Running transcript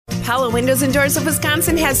Pella Windows and Doors of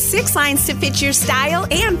Wisconsin has 6 lines to fit your style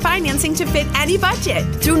and financing to fit any budget.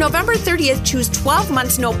 Through November 30th, choose 12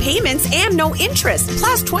 months, no payments, and no interest,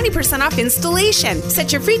 plus 20% off installation.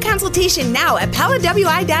 Set your free consultation now at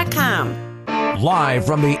PellaWI.com. Live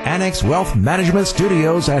from the Annex Wealth Management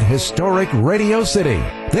Studios at historic Radio City,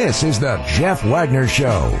 this is the Jeff Wagner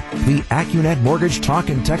Show. The AccuNet Mortgage Talk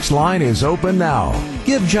and Text line is open now.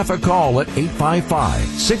 Give Jeff a call at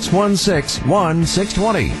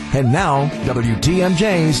 855-616-1620. And now,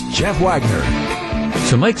 WTMJ's Jeff Wagner.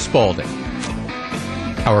 So Mike Spaulding,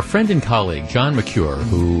 our friend and colleague, John McCure,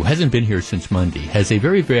 who hasn't been here since Monday, has a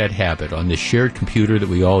very bad habit on this shared computer that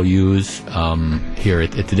we all use here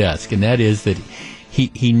at the desk, and that is that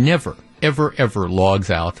he never, ever logs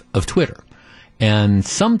out of Twitter. And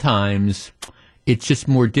sometimes it's just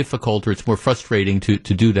more difficult or it's more frustrating to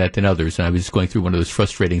do that than others, and I was just going through one of those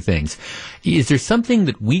frustrating things. Is there something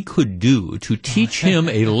that we could do to teach him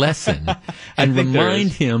a lesson and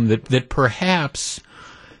remind him that perhaps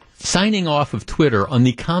signing off of Twitter on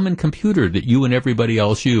the common computer that you and everybody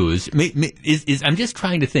else use I'm just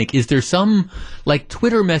trying to think, is there some like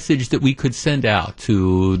Twitter message that we could send out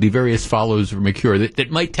to the various followers of McCure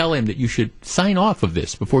that might tell him that you should sign off of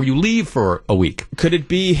this before you leave for a week? Could it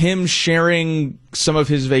be him sharing some of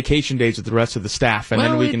his vacation days with the rest of the staff, and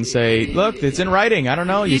then we can say, look, it's in writing. I don't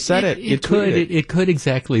know. You said it. It could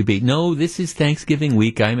exactly be. No, this is Thanksgiving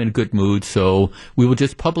week. I'm in a good mood, so we will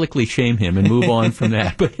just publicly shame him and move on from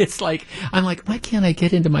that. But it's like, I'm like, why can't I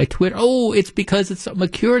get into my Twitter? Oh, it's because it's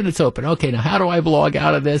McCure that's open. Okay, now how do I log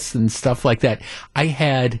out of this and stuff like that? I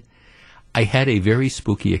had a very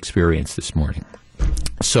spooky experience this morning.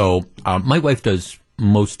 So my wife does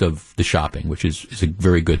most of the shopping, which is a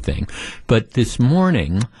very good thing. But this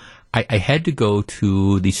morning, I had to go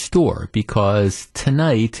to the store because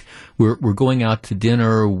tonight we're going out to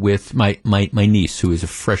dinner with my niece, who is a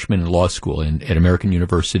freshman in law school at American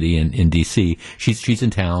University in D.C. She's in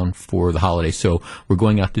town for the holidays, so we're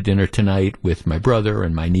going out to dinner tonight with my brother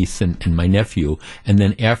and my niece and my nephew. And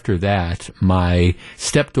then after that, my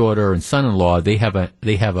stepdaughter and son-in-law, they have a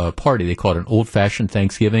party. They call it an old-fashioned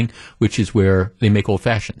Thanksgiving, which is where they make old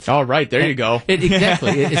fashions. All right, there you go.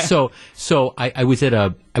 Exactly. So I was at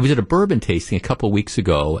a bourbon tasting a couple of weeks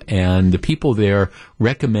ago, and the people there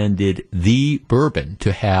recommended the bourbon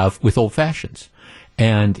to have with old fashions.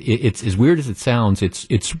 And it's as weird as it sounds, it's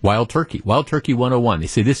Wild Turkey 101. They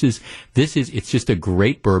say it's just a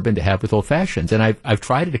great bourbon to have with old fashions. And I've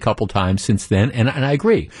tried it a couple times since then, and I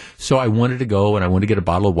agree. So I wanted to go and I wanted to get a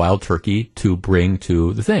bottle of Wild Turkey to bring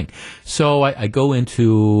to the thing. So I go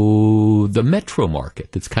into the Metro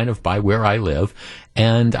Market that's kind of by where I live.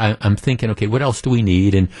 And I'm thinking, okay, what else do we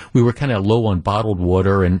need? And we were kind of low on bottled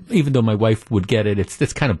water. And even though my wife would get it,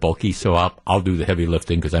 it's kind of bulky. So I'll do the heavy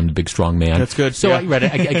lifting because I'm the big, strong man. That's good. So I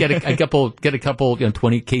get a couple,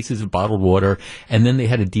 20 cases of bottled water. And then they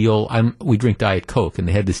had a deal. We drink Diet Coke, and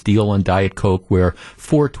they had this deal on Diet Coke where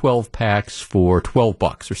 4 12 packs for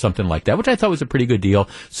 $12 or something like that, which I thought was a pretty good deal.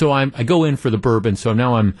 So I go in for the bourbon. So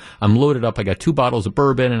now I'm loaded up. I got 2 bottles of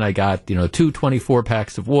bourbon, and I got 2 24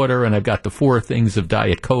 packs of water, and I've got the 4 things of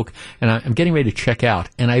Diet Coke, and I'm getting ready to check out,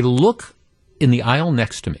 and I look in the aisle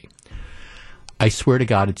next to me. I swear to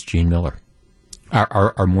God, it's Gene Miller,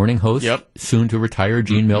 our morning host, soon to retire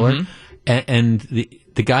Gene Miller, and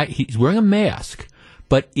the guy, he's wearing a mask,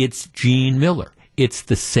 but it's Gene Miller. It's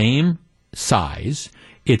the same size,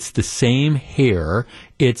 it's the same hair,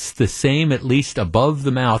 it's the same, at least above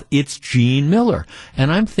the mouth. It's Gene Miller,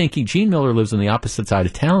 and I'm thinking Gene Miller lives on the opposite side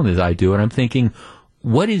of town as I do, and I'm thinking,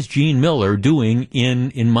 what is Gene Miller doing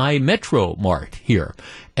in my Metro Mart here?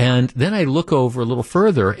 And then I look over a little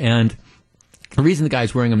further, and the reason the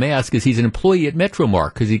guy's wearing a mask is he's an employee at Metro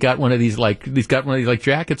Mart because he's got one of these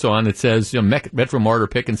jackets on that says Metro Mart or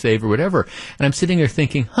Pick and Save or whatever. And I'm sitting there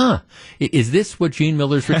thinking, is this what Gene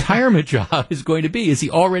Miller's retirement job is going to be? Is he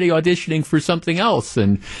already auditioning for something else?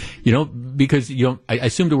 And because I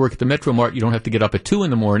assume to work at the Metro Mart you don't have to get up at 2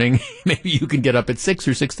 a.m. Maybe you can get up at 6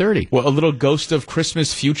 or 6:30. Well, a little Ghost of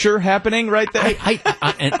Christmas Future happening right there.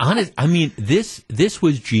 This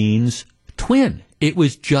was Gene's twin. It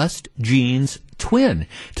was just Gene's twin,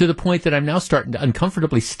 to the point that I'm now starting to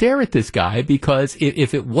uncomfortably stare at this guy, because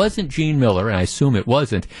if it wasn't Gene Miller, and I assume it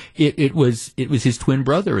wasn't, it was his twin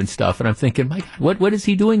brother and stuff. And I'm thinking, my God, what is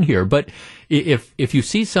he doing here? But if you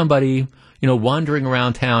see somebody wandering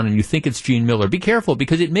around town and you think it's Gene Miller, be careful,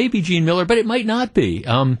 because it may be Gene Miller, but it might not be.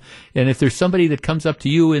 And if there's somebody that comes up to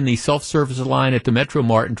you in the self-service line at the Metro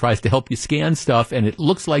Mart and tries to help you scan stuff and it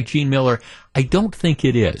looks like Gene Miller, I don't think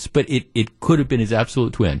it is, but it could have been his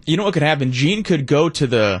absolute twin. You know what could happen? Gene could go to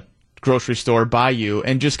the grocery store by you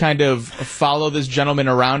and just kind of follow this gentleman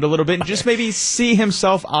around a little bit and just maybe see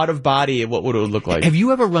himself out of body, what would it look like? Have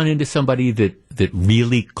you ever run into somebody that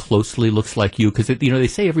really closely looks like you? Because, they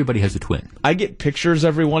say everybody has a twin. I get pictures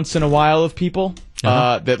every once in a while of people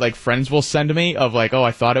that, like, friends will send me of, like, oh,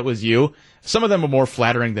 I thought it was you. Some of them are more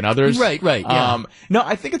flattering than others. Right, yeah. No,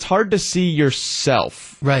 I think it's hard to see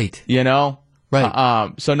yourself. Right.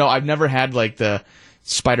 Right. So, no, I've never had, like, the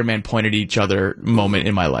Spider-Man point at each other moment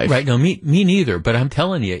in my life. Right. No, me neither. But I'm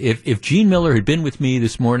telling you, if Gene Miller had been with me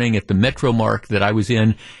this morning at the Metro Mark that I was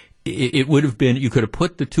in, it would have been, you could have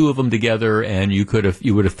put the two of them together and you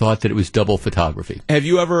would have thought that it was double photography. Have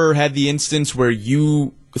you ever had the instance where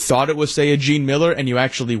you thought it was, say, a Gene Miller and you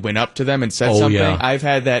actually went up to them and said something? Yeah. I've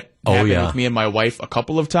had that happen with me and my wife a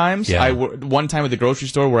couple of times. Yeah. One time at the grocery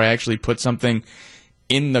store where I actually put something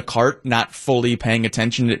in the cart, not fully paying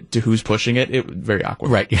attention to who's pushing it. It was very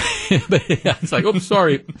awkward. Right. But it's like, oops,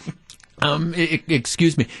 sorry.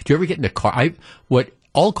 Excuse me. Do you ever get in a car?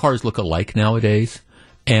 All cars look alike nowadays.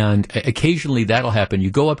 And occasionally that'll happen.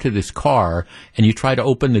 You go up to this car and you try to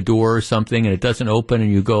open the door or something and it doesn't open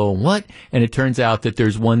and you go, what? And it turns out that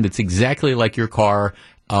there's one that's exactly like your car,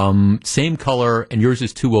 same color, and yours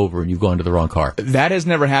is 2 over and you've gone to the wrong car. That has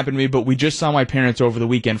never happened to me, but we just saw my parents over the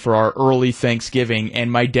weekend for our early Thanksgiving,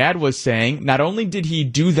 and my dad was saying not only did he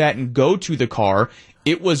do that and go to the car,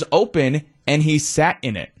 it was open and he sat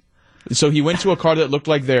in it. So he went to a car that looked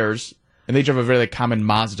like theirs, and they drive a very common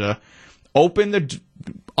Mazda,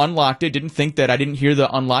 unlocked it, didn't think that I didn't hear the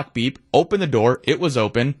unlock beep, opened the door, it was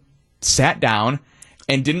open, sat down,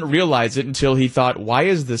 and didn't realize it until he thought, why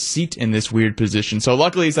is the seat in this weird position? So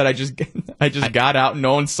luckily he said, I just got out and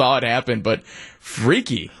no one saw it happen, but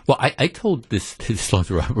freaky. Well, I told this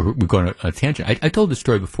we're going on a tangent. I told this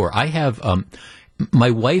story before. I have, my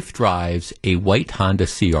wife drives a white Honda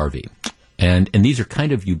CRV. And these are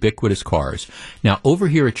kind of ubiquitous cars. Now, over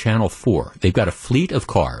here at Channel 4, they've got a fleet of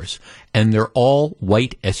cars, and they're all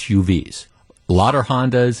white SUVs. A lot are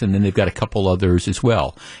Hondas, and then they've got a couple others as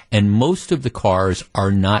well. And most of the cars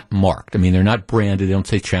are not marked. I mean, they're not branded. They don't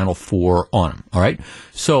say Channel 4 on them, all right?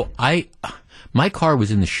 So my car was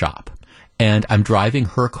in the shop, and I'm driving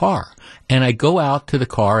her car. And I go out to the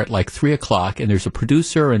car at like 3 o'clock, and there's a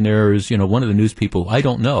producer, and there's, one of the news people I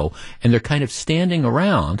don't know, and they're kind of standing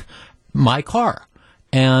around my car.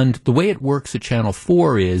 And the way it works at Channel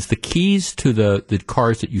 4 is the keys to the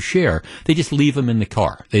cars that you share, they just leave them in the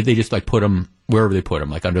car. They just put them wherever they put them,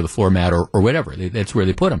 like under the floor mat or whatever. That's where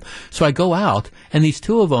they put them. So I go out, and these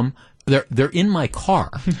two of them, they're in my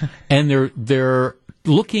car, and they're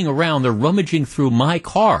looking around, they're rummaging through my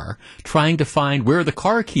car, trying to find where the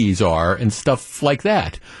car keys are and stuff like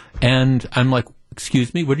that. And I'm like,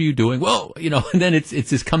 excuse me, what are you doing? Whoa, and then it's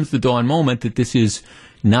this comes the dawn moment that this is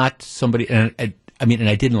not somebody, and I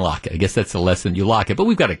didn't lock it. I guess that's the lesson. You lock it, but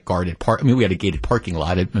we've got a guarded we got a gated parking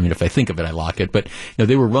lot. If I think of it, I lock it. But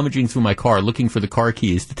they were rummaging through my car, looking for the car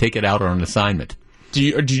keys to take it out on an assignment.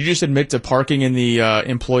 Did you just admit to parking in the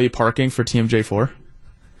employee parking for TMJ4?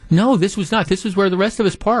 No, this was not. This is where the rest of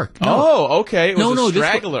us park. No. Oh, okay. It was a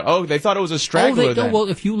straggler. They thought it was a straggler then. Well,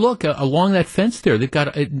 if you look along that fence there, they've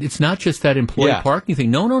got. It's not just that employee parking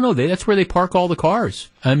thing. No. That's where they park all the cars.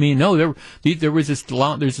 There was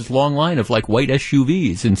there's this long line of like white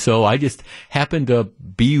SUVs, and so I just happened to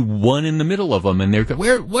be one in the middle of them, and they're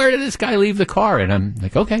where did this guy leave the car? And I'm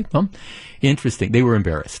like, okay, well, interesting. They were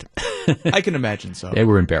embarrassed. I can imagine so. They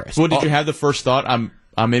were embarrassed. Well, did you have the first thought?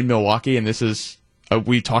 I'm in Milwaukee, and this is.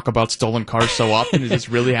 We talk about stolen cars so often. Is this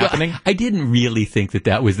really happening? Well, I didn't really think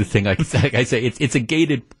that was the thing. Like I say, it's a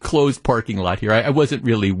gated, closed parking lot here. I wasn't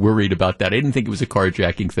really worried about that. I didn't think it was a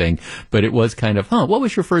carjacking thing, but it was kind of, what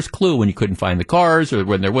was your first clue when you couldn't find the cars or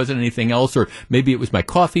when there wasn't anything else? Or maybe it was my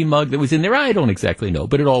coffee mug that was in there. I don't exactly know,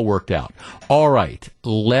 but it all worked out. All right,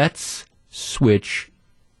 let's switch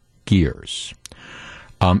gears.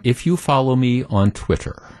 If you follow me on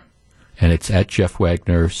Twitter, and it's at Jeff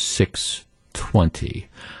Wagner 620.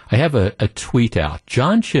 I have a tweet out.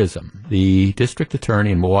 John Chisholm, the district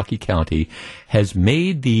attorney in Milwaukee County, has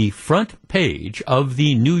made the front page of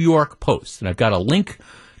the New York Post. And I've got a link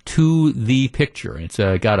to the picture. It's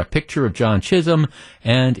got a picture of John Chisholm,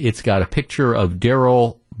 and it's got a picture of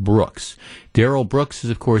Darrell Brooks. Darrell Brooks is,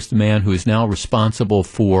 of course, the man who is now responsible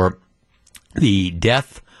for the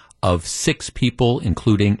death of 6 people,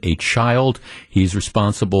 including a child. He's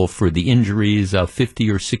responsible for the injuries of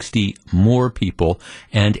 50 or 60 more people.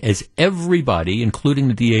 And as everybody, including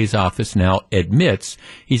the DA's office now, admits,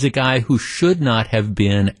 he's a guy who should not have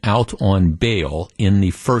been out on bail in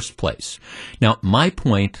the first place. Now, my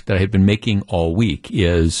point that I have been making all week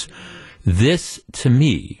is this, to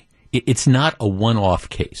me, it's not a one-off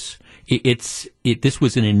case. this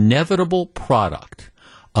was an inevitable product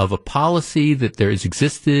of a policy that there has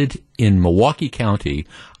existed in Milwaukee County,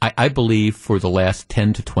 I believe, for the last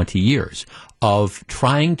 10 to 20 years, of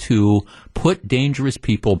trying to put dangerous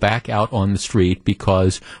people back out on the street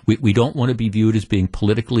because we don't want to be viewed as being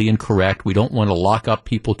politically incorrect. We don't want to lock up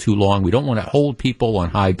people too long. We don't want to hold people on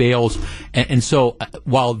high bails. And so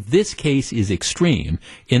while this case is extreme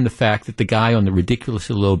in the fact that the guy on the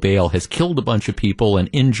ridiculously low bail has killed a bunch of people and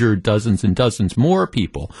injured dozens and dozens more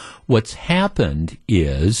people, what's happened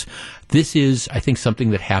is this is, I think, something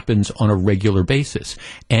that happens on a regular basis.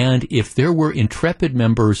 And if there were intrepid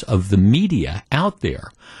members of the media out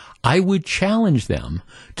there, I would challenge them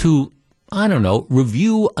to, I don't know,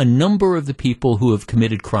 review a number of the people who have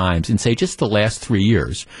committed crimes in, say, just the last 3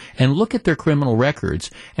 years and look at their criminal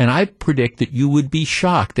records. And I predict that you would be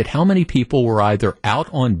shocked at how many people were either out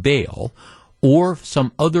on bail or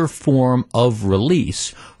some other form of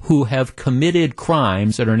release who have committed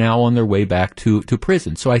crimes that are now on their way back to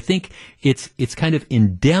prison. So I think it's kind of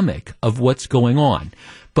endemic of what's going on.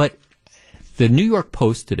 But the New York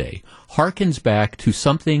Post today harkens back to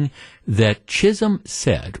something that Chisholm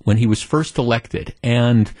said when he was first elected,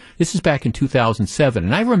 and this is back in 2007,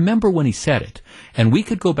 and I remember when he said it, and we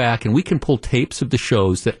could go back and we can pull tapes of the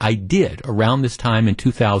shows that I did around this time in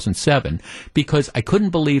 2007, because I couldn't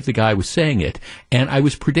believe the guy was saying it, and I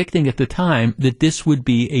was predicting at the time that this would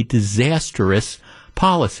be a disastrous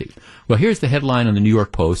policy. Well, here's the headline on the New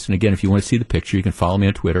York Post, and again, if you want to see the picture, you can follow me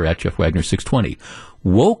on Twitter at Jeff Wagner 620.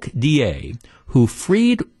 Woke DA who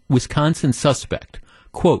freed Wisconsin suspect,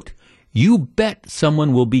 quote, "You bet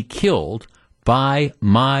someone will be killed by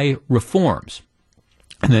my reforms."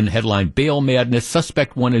 And then headline, "Bail madness,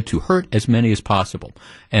 suspect wanted to hurt as many as possible."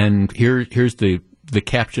 And here's the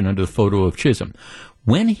caption under the photo of Chisholm.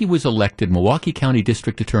 When he was elected Milwaukee County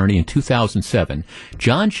District Attorney in 2007,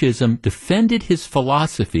 John Chisholm defended his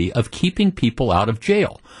philosophy of keeping people out of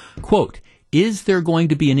jail. Quote, "Is there going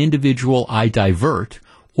to be an individual I divert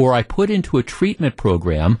or I put into a treatment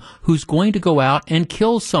program who's going to go out and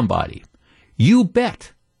kill somebody? You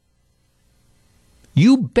bet.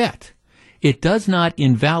 You bet. It does not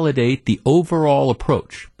invalidate the overall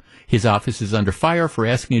approach." His office is under fire for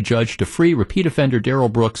asking a judge to free repeat offender Darrell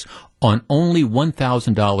Brooks on only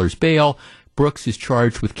 $1,000 bail. Brooks is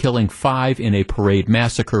charged with killing 5 in a parade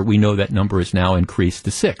massacre. We know that number is now increased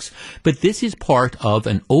to 6. But this is part of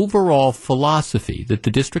an overall philosophy that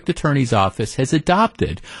the district attorney's office has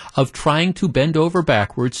adopted of trying to bend over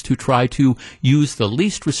backwards to try to use the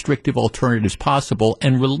least restrictive alternatives possible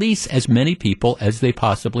and release as many people as they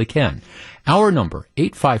possibly can. Our number,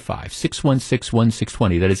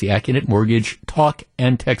 855-616-1620. That is the Acunet Mortgage talk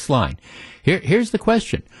and text line. Here's the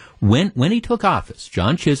question. When he took office,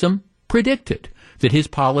 John Chisholm predicted that his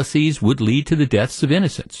policies would lead to the deaths of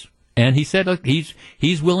innocents. And he said, look,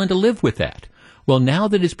 he's willing to live with that. Well, now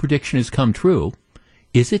that his prediction has come true,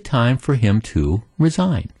 is it time for him to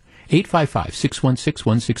resign?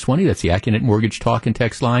 855-616-1620. That's the Acunet Mortgage talk and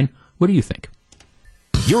text line. What do you think?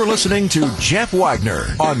 You're listening to Jeff Wagner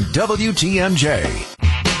on WTMJ.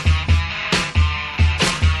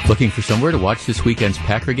 Looking for somewhere to watch this weekend's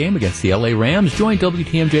Packer game against the LA Rams? Join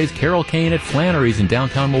WTMJ's Carol Kane at Flannery's in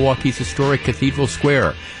downtown Milwaukee's historic Cathedral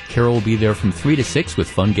Square. Carol will be there from 3 to 6 with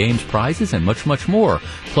fun games, prizes, and much, much more.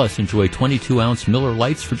 Plus, enjoy 22-ounce Miller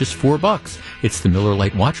Lights for just $4. It's the Miller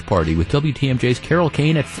Lite Watch Party with WTMJ's Carol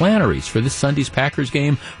Kane at Flannery's for this Sunday's Packers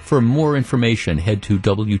game. For more information, head to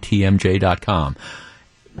WTMJ.com.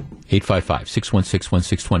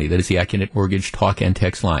 855-616-1620. That is the Acunet Mortgage talk and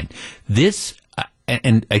text line. This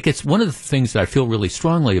and I guess one of the things that I feel really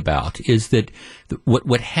strongly about is that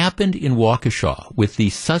what happened in Waukesha with the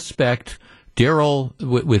suspect Darrell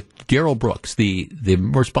Brooks, the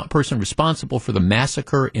person responsible for the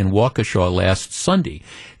massacre in Waukesha last Sunday.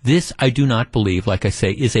 This, I do not believe, like I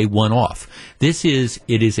say, is a one-off. It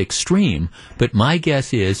is extreme, but my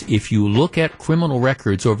guess is if you look at criminal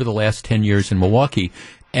records over the last 10 years in Milwaukee,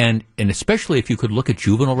 and especially if you could look at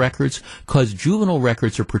juvenile records, because juvenile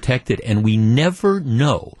records are protected, and we never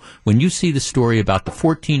know. When you see the story about the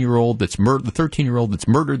 13-year-old the 13-year-old that's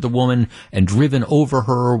murdered the woman and driven over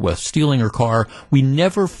her while stealing her car, we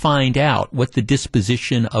never find out what the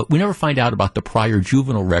disposition of. We never find out about the prior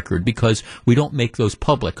juvenile record because we don't make those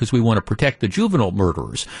public because we want to protect the juvenile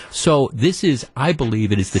murderers. So this is, I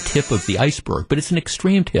believe, it is the tip of the iceberg, but it's an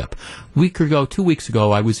extreme tip. 2 weeks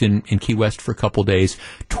ago, I was in Key West for a couple days.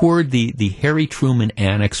 Toward the Harry Truman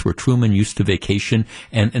Annex where Truman used to vacation,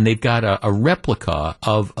 and they've got a replica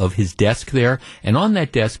of his desk there, and on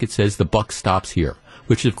that desk it says the buck stops here,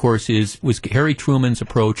 which of course was Harry Truman's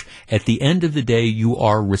approach. At the end of the day, you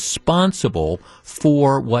are responsible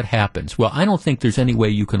for what happens. Well, I don't think there's any way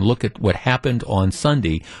you can look at what happened on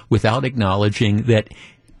Sunday without acknowledging that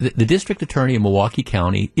the district attorney in Milwaukee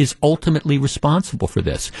County is ultimately responsible for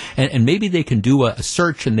this. And maybe they can do a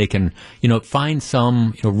search and they can, find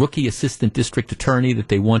some, rookie assistant district attorney that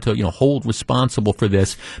they want to, hold responsible for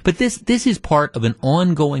this. But this is part of an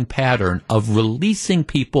ongoing pattern of releasing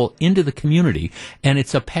people into the community. And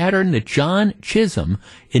it's a pattern that John Chisholm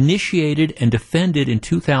initiated and defended in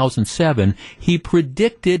 2007. He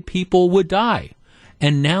predicted people would die.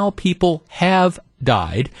 And now people have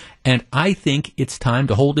died, and I think it's time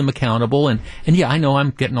to hold him accountable. And yeah, I know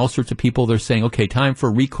I'm getting all sorts of people that are saying, okay, time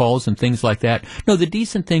for recalls and things like that. No, the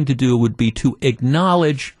decent thing to do would be to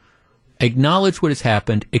acknowledge what has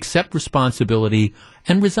happened, accept responsibility,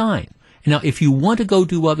 and resign. Now, if you want to go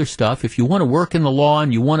do other stuff, if you want to work in the law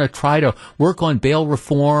and you want to try to work on bail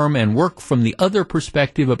reform and work from the other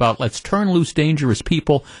perspective about let's turn loose dangerous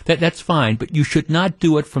people, that's fine, but you should not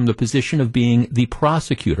do it from the position of being the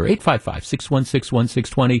prosecutor.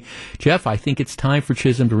 855-616-1620. Jeff, I think it's time for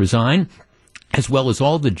Chisholm to resign, as well as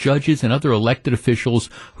all the judges and other elected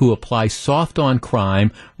officials who apply soft on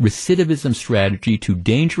crime, recidivism strategy to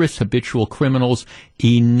dangerous habitual criminals.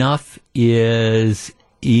 Enough is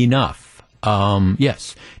enough.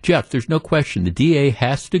 Yes, Jeff, there's no question the DA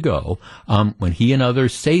has to go. When he and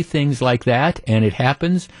others say things like that and it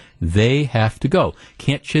happens, they have to go.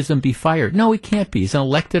 Can't Chisholm be fired? No, he can't be. He's an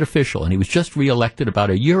elected official, and he was just reelected about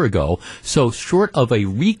a year ago. So short of a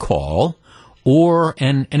recall,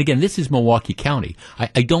 and again, this is Milwaukee County.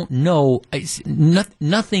 I don't know.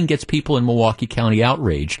 Nothing gets people in Milwaukee County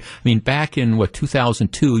outraged. I mean, back in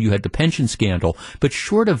 2002, you had the pension scandal. But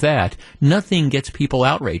short of that, nothing gets people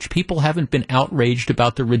outraged. People haven't been outraged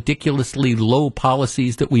about the ridiculously low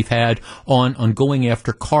policies that we've had on going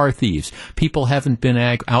after car thieves. People haven't been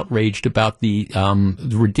outraged about the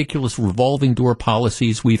ridiculous revolving door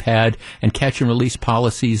policies we've had and catch and release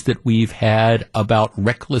policies that we've had about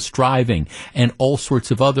reckless driving and all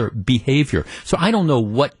sorts of other behavior. So I don't know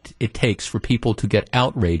what it takes for people to get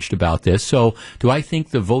outraged about this. So do I think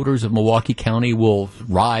the voters of Milwaukee County will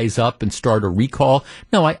rise up and start a recall?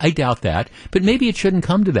 No, I doubt that. But maybe it shouldn't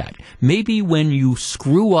come to that. Maybe when you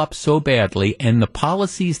screw up so badly and the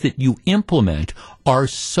policies that you implement are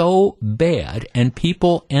so bad and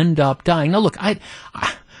people end up dying. Now, look,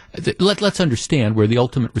 let's understand where the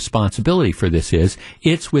ultimate responsibility for this is.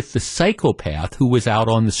 It's with the psychopath who was out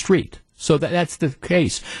on the street. So that's the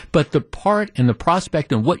case. But the part and the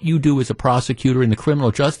prospect and what you do as a prosecutor in the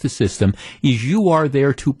criminal justice system is you are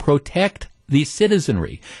there to protect the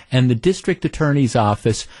citizenry. And the district attorney's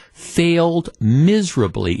office failed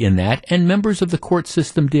miserably in that, and members of the court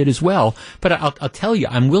system did as well. But I'll tell you,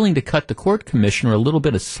 I'm willing to cut the court commissioner a little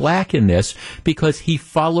bit of slack in this because he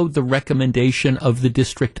followed the recommendation of the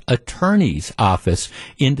district attorney's office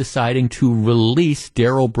in deciding to release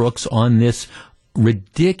Darrell Brooks on this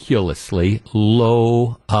ridiculously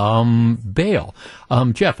low bail.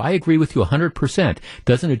 Jeff, I agree with you 100%.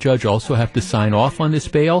 Doesn't a judge also have to sign off on this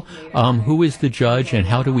bail? Who is the judge and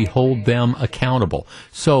how do we hold them accountable?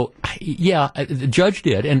 So, yeah, the judge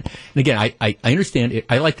did. And again, I understand it.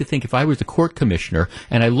 I like to think if I was a court commissioner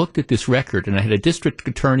and I looked at this record and I had a district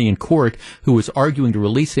attorney in court who was arguing to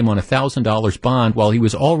release him on $1,000 bond while he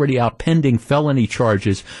was already out pending felony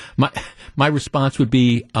charges, my response would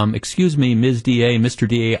be, excuse me, Ms. DA, Mr.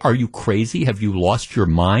 DA, are you crazy? Have you lost your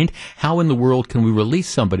mind? How in the world can we release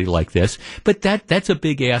somebody like this? But that's a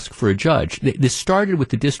big ask for a judge. This started with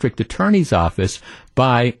the district attorney's office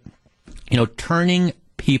by, turning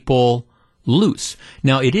people loose.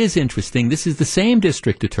 Now, it is interesting. This is the same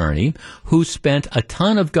district attorney who spent a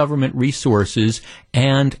ton of government resources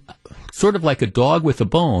and sort of like a dog with a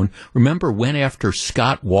bone, remember, went after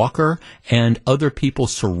Scott Walker and other people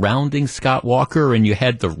surrounding Scott Walker, and you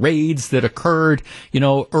had the raids that occurred,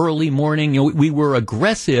 early morning. We were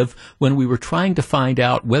aggressive when we were trying to find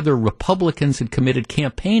out whether Republicans had committed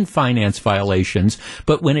campaign finance violations,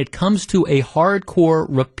 but when it comes to a hardcore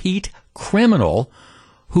repeat criminal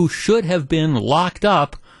who should have been locked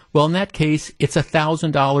up, well, in that case, it's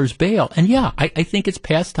 $1,000 bail. And yeah, I think it's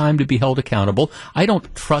past time to be held accountable. I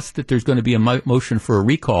don't trust that there's going to be a motion for a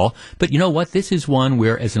recall. But you know what? This is one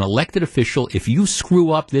where, as an elected official, if you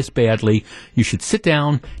screw up this badly, you should sit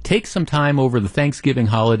down, take some time over the Thanksgiving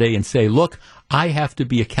holiday and say, look, I have to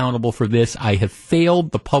be accountable for this. I have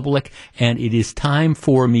failed the public, and it is time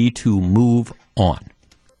for me to move on.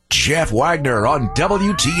 Jeff Wagner on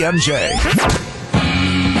WTMJ.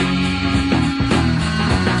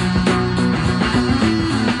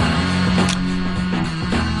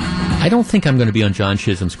 I don't think I'm going to be on John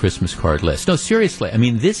Chisholm's Christmas card list. No, seriously. I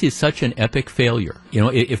mean, this is such an epic failure. You know,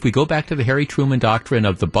 if we go back to the Harry Truman doctrine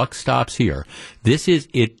of the buck stops here, this is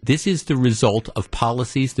it. This is the result of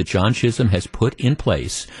policies that John Chisholm has put in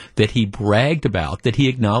place that he bragged about, that he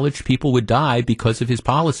acknowledged people would die because of his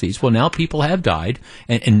policies. Well, now people have died,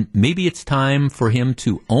 and maybe it's time for him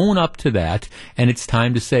to own up to that, and it's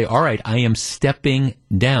time to say, all right, I am stepping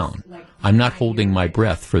down. I'm not holding my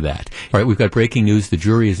breath for that. All right, we've got breaking news. The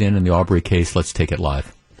jury is in the Aubrey case. Let's take it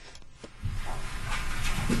live.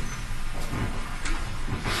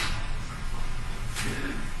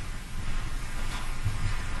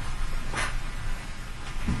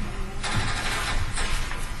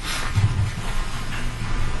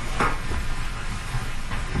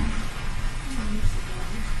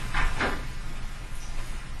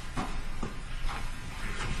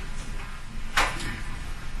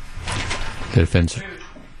 The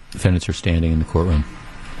defendants are standing in the courtroom.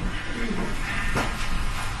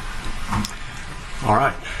 All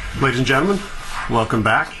right. Ladies and gentlemen, welcome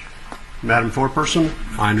back. Madam Foreperson,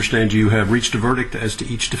 I understand you have reached a verdict as to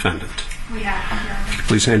each defendant. We have. Could you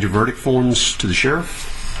please hand your verdict forms to the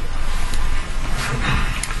sheriff?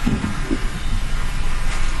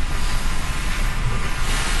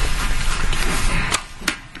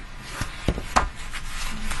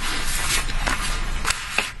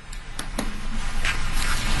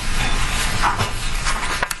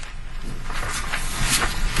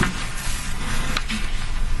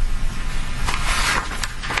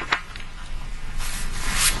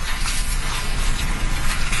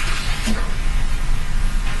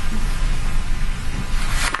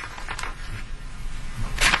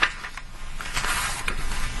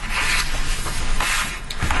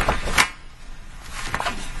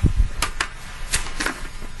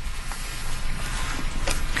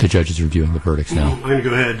 The judge is reviewing the verdicts now. I'm going to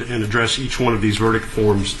go ahead and address each one of these verdict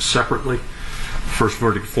forms separately. The first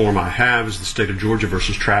verdict form I have is the State of Georgia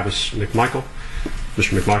versus Travis McMichael.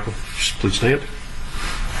 Mr. McMichael, please stand.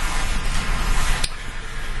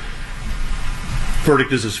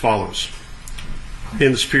 Verdict is as follows.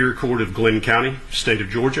 In the Superior Court of Glenn County, State of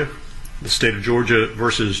Georgia, the State of Georgia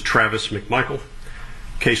versus Travis McMichael,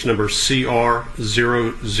 case number CR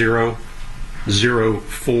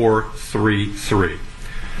 000433.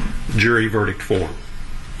 Jury verdict form.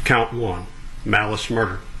 Count 1, malice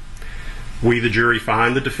murder. We, the jury,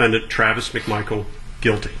 find the defendant, Travis McMichael,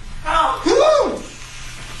 guilty. I'm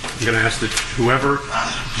going to ask that whoever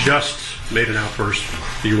just made an outburst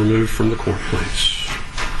be removed from the court, please.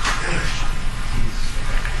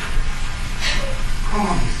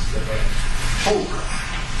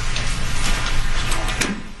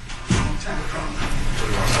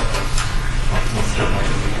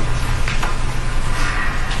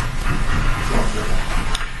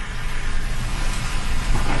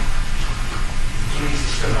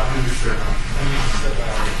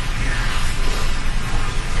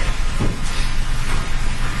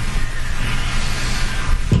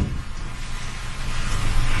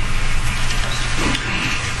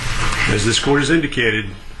 As this court has indicated,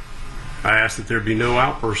 I ask that there be no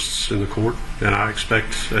outbursts in the court, and I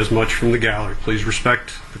expect as much from the gallery. Please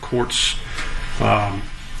respect the court's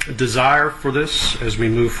desire for this as we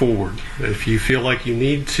move forward. If you feel like you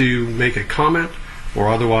need to make a comment or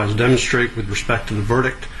otherwise demonstrate with respect to the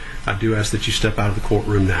verdict, I do ask that you step out of the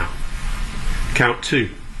courtroom now. Count 2,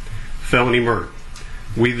 felony murder.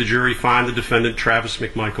 We, the jury, find the defendant, Travis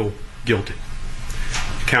McMichael, guilty.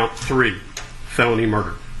 Count 3, felony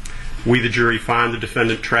murder. We, the jury, find the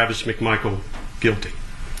defendant, Travis McMichael, guilty.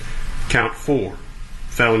 Count 4,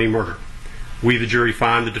 felony murder. We, the jury,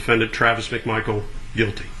 find the defendant, Travis McMichael,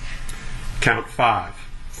 guilty. Count 5,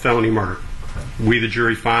 felony murder. We, the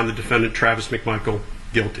jury, find the defendant, Travis McMichael,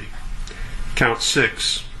 guilty. Count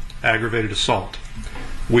 6, aggravated assault.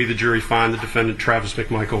 We, the jury, find the defendant, Travis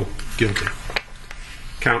McMichael, guilty.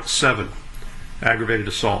 Count 7, aggravated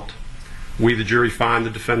assault. We, the jury, find the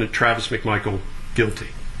defendant, Travis McMichael, guilty.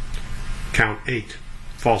 Count 8,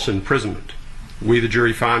 false imprisonment. We, the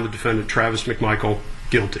jury, find the defendant, Travis McMichael,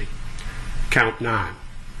 guilty. Count 9,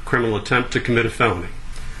 criminal attempt to commit a felony.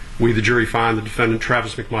 We, the jury, find the defendant,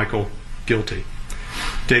 Travis McMichael, guilty.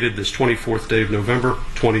 Dated this 24th day of November,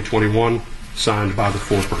 2021, signed by the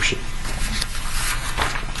foreperson.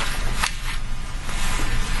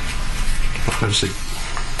 Have a seat.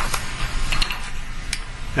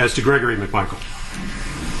 As to Gregory McMichael,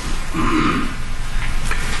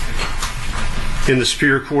 in the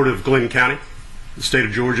Superior Court of Glenn County, the State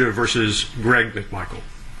of Georgia versus Greg McMichael,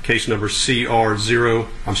 case number CR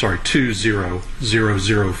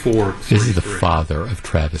 20000433. This is the father of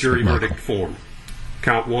Travis Jury McMichael. verdict form.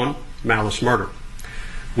 Count 1, malice murder.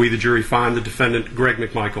 We, the jury, find the defendant, Greg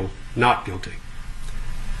McMichael, not guilty.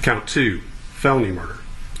 Count 2, felony murder.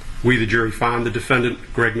 We, the jury, find the defendant,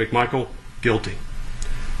 Greg McMichael, guilty.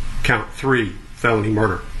 Count 3, felony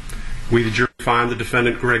murder. We, the jury, find the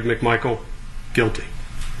defendant, Greg McMichael, guilty.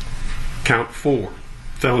 Count 4,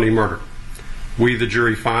 felony murder. We, the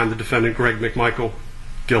jury, find the defendant, Greg McMichael,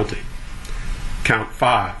 guilty. Count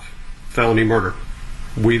 5, felony murder.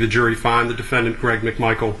 We, the jury, find the defendant, Greg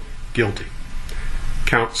McMichael, guilty.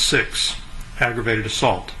 Count 6, aggravated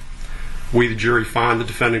assault. We, the jury, find the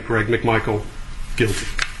defendant, Greg McMichael, guilty.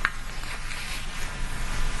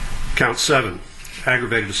 Count 7,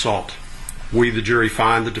 aggravated assault. We, the jury,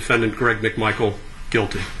 find the defendant, Greg McMichael,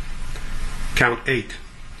 guilty. Count 8,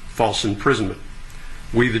 false imprisonment.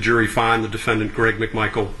 We, the jury, find the defendant, Greg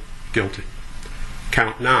McMichael, guilty.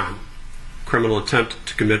 Count 9, criminal attempt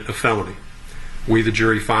to commit a felony. We, the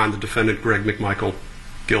jury, find the defendant, Greg McMichael,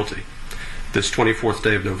 guilty. This 24th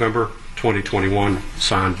day of November, 2021,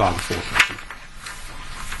 signed by the foreperson.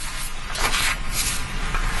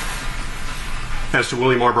 As to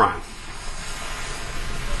William R. Bryan.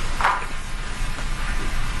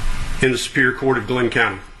 In the Superior Court of Glenn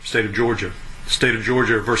County, State of Georgia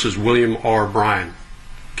versus William R. Bryan,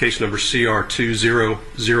 case number CR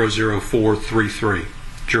 2000433,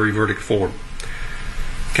 jury verdict form.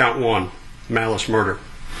 Count 1, malice murder.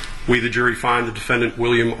 We, the jury, find the defendant,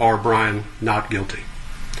 William R. Bryan, not guilty.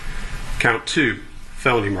 Count 2,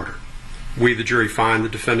 felony murder. We, the jury, find the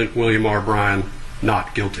defendant, William R. Bryan,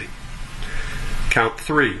 not guilty. Count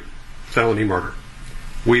 3, felony murder.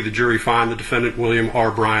 We, the jury, find the defendant, William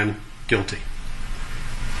R. Bryan, guilty.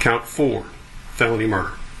 Count 4, felony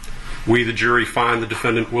murder. We, the jury, find the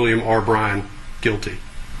defendant, William R. Bryan, guilty.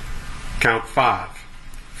 Count 5,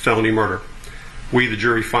 felony murder. We, the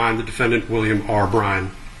jury, find the defendant, William R.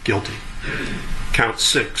 Bryan, guilty. Count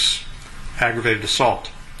 6, aggravated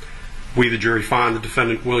assault. We, the jury, find the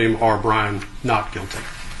defendant, William R. Bryan, not guilty.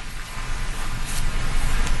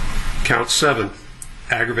 Count 7,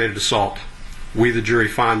 aggravated assault. We, the jury,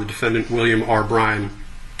 find the defendant, William R. Bryan,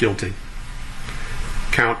 guilty.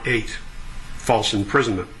 Count 8, false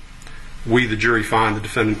imprisonment. We, the jury, find the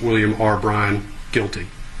defendant, William R. Bryan, guilty.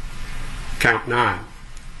 Count 9,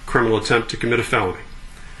 criminal attempt to commit a felony.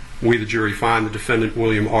 We, the jury, find the defendant,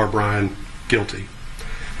 William R. Bryan, guilty.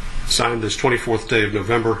 Signed this 24th day of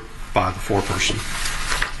November by the foreperson.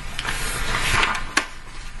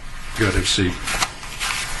 Go ahead and have a seat.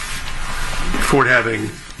 Court having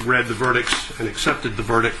read the verdicts and accepted the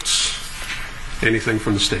verdicts, anything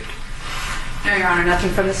from the state? No, Your Honor,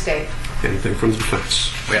 nothing from the state. Anything from the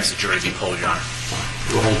defense? We ask the jury be polled, Your Honor.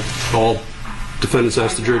 All defendants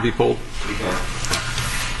ask the jury be polled?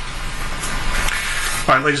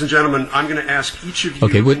 All right, ladies and gentlemen, I'm going to ask each of you...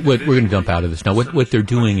 Okay, we're going to dump out of this now. What they're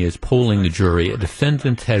doing is polling the jury. A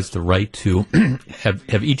defendant has the right to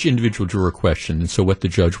have each individual juror questioned. And so what the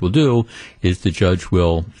judge will do is the judge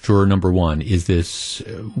will, juror number 1,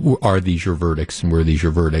 are these your verdicts and were these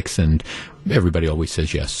your verdicts? And everybody always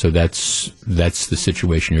says yes. So that's the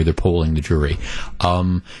situation here. They're polling the jury.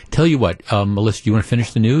 Tell you what, Melissa, do you want to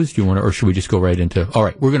finish the news? Or should we just go right into... All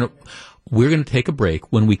right, we're going to take a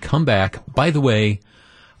break. When we come back, by the way,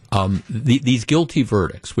 these guilty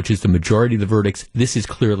verdicts, which is the majority of the verdicts, this is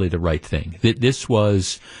clearly the right thing. This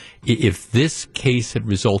was, if this case had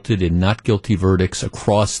resulted in not guilty verdicts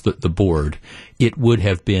across the board, it would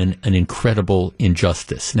have been an incredible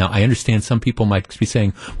injustice. Now, I understand some people might be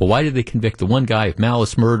saying, well, why did they convict the one guy of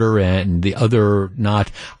malice murder and the other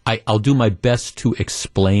not? I'll do my best to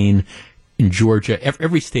explain. In Georgia,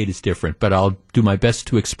 every state is different, but I'll do my best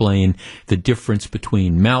to explain the difference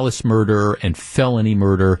between malice murder and felony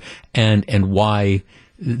murder and why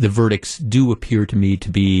the verdicts do appear to me to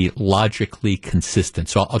be logically consistent.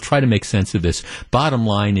 So I'll try to make sense of this. Bottom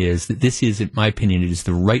line is that this is, in my opinion, it is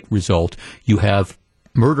the right result. You have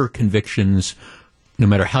murder convictions, no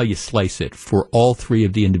matter how you slice it, for all 3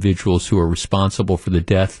 of the individuals who are responsible for the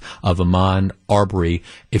death of Ahmaud Arbery.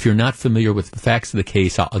 If you're not familiar with the facts of the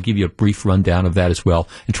case, I'll give you a brief rundown of that as well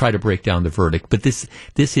and try to break down the verdict. But this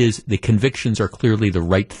is, the convictions are clearly the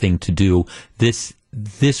right thing to do. This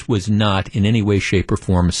was not in any way, shape, or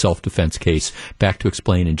form a self-defense case. Back to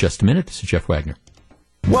explain in just a minute. This is Jeff Wagner.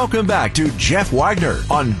 Welcome back to Jeff Wagner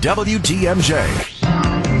on WTMJ.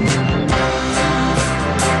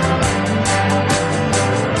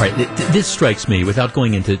 Right, this strikes me, without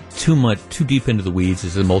going into too deep into the weeds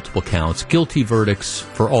as the multiple counts, guilty verdicts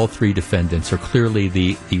for all 3 defendants are clearly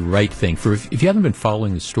the right thing. For if you haven't been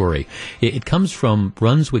following the story, it comes from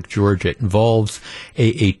Brunswick, Georgia. It involves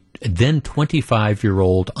a then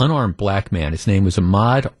 25-year-old unarmed black man. His name was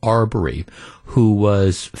Ahmaud Arbery, who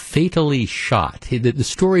was fatally shot. The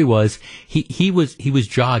story was he was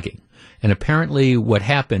jogging. And apparently what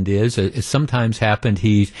happened is, as sometimes happened,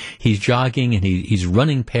 he's jogging and he's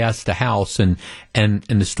running past a house, and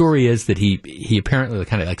the story is that he apparently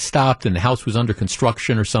kind of like stopped, and the house was under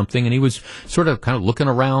construction or something, and he was sort of kind of looking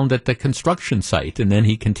around at the construction site, and then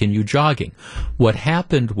he continued jogging. What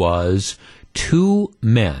happened was two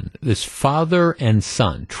men, this father and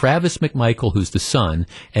son, Travis McMichael, who's the son,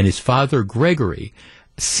 and his father Gregory,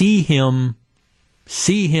 see him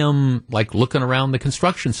like looking around the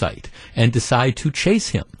construction site and decide to chase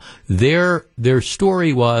him. Their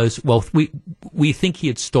story was, well, we think he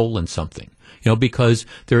had stolen something. Because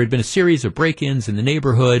there had been a series of break-ins in the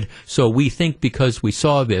neighborhood, so we think because we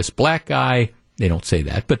saw this black guy, they don't say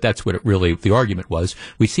that, but that's what the argument was.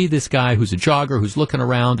 We see this guy who's a jogger who's looking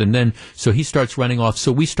around, and then so he starts running off,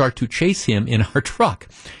 so we start to chase him in our truck.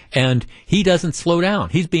 And he doesn't slow down.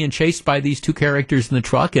 He's being chased by these two characters in the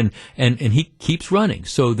truck, and he keeps running.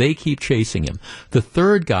 So they keep chasing him. The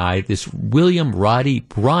third guy, this William Roddy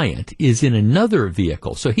Bryant, is in another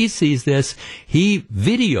vehicle. So he sees this. He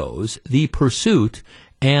videos the pursuit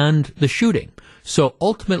and the shooting. So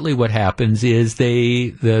ultimately what happens is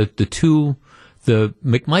the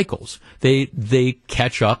McMichaels, they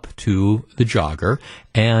catch up to the jogger,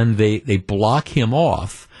 and they block him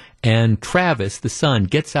off. And Travis, the son,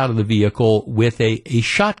 gets out of the vehicle with a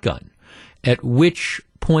shotgun, at which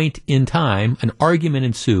point in time an argument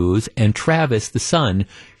ensues, and Travis, the son,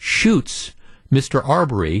 shoots Mr.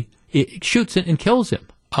 Arbery, shoots and kills him.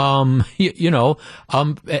 As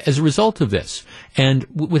a result of this. And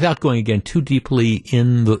without going again too deeply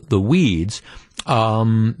in the weeds,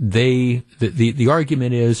 the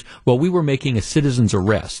argument is, well, we were making a citizen's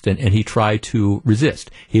arrest, and he tried to resist.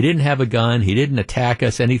 He didn't have a gun. He didn't attack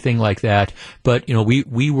us, anything like that. But,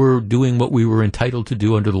 we were doing what we were entitled to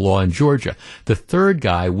do under the law in Georgia. The third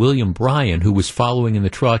guy, William Bryan, who was following in the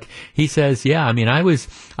truck, he says,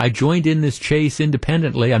 I joined in this chase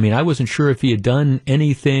independently. I wasn't sure if he had done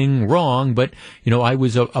anything wrong, but, I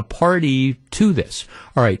was a party to this.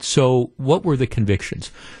 All right. So what were the convictions?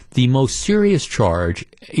 The most serious charge,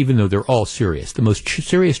 even though they're all serious, the most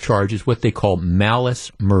serious charge is what they call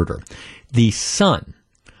malice murder. The son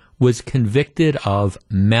was convicted of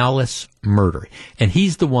malice murder, and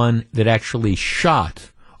he's the one that actually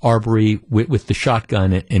shot Arbery with the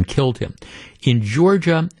shotgun and killed him. In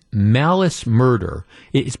Georgia, malice murder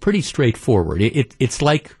is pretty straightforward. It's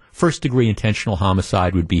like first-degree intentional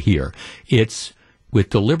homicide would be here. It's with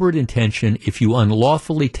deliberate intention, if you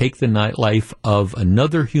unlawfully take the life of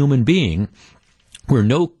another human being where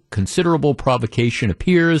no considerable provocation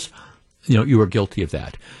appears, you are guilty of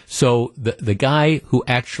that. So the guy who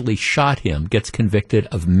actually shot him gets convicted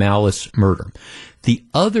of malice murder. The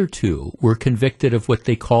other two were convicted of what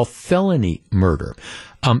they call felony murder.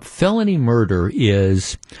 Felony murder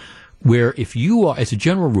is where if you are, as a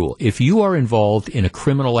general rule, if you are involved in a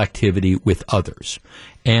criminal activity with others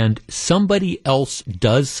and somebody else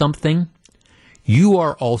does something, you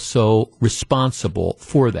are also responsible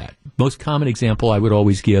for that. Most common example I would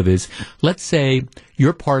always give is, let's say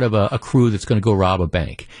you're part of a crew that's going to go rob a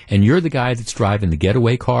bank, and you're the guy that's driving the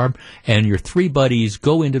getaway car, and your three buddies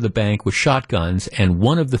go into the bank with shotguns, and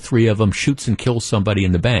one of the three of them shoots and kills somebody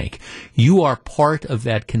in the bank. You are part of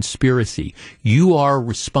that conspiracy. You are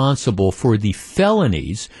responsible for the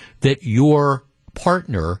felonies that your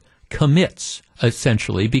partner commits,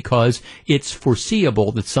 essentially, because it's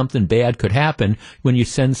foreseeable that something bad could happen when you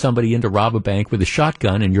send somebody in to rob a bank with a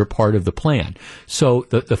shotgun and you're part of the plan. So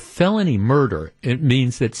the felony murder, it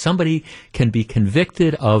means that somebody can be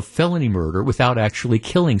convicted of felony murder without actually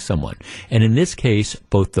killing someone. And in this case,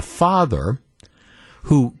 both the father,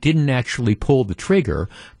 who didn't actually pull the trigger,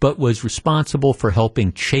 but was responsible for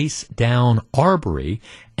helping chase down Arbery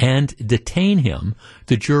and detain him,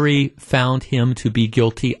 the jury found him to be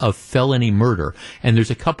guilty of felony murder. And there's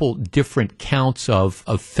a couple different counts of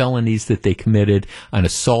felonies that they committed, an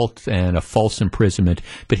assault and a false imprisonment,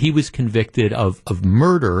 but he was convicted of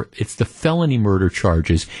murder. It's the felony murder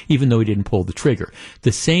charges, even though he didn't pull the trigger.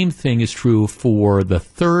 The same thing is true for the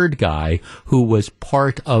third guy who was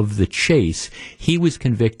part of the chase. He was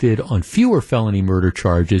convicted on fewer felony murder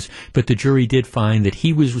charges, but the jury did find that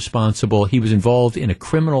he was responsible. He was involved in a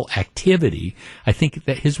criminal activity. I think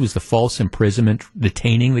that his was the false imprisonment,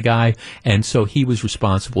 detaining the guy, and so he was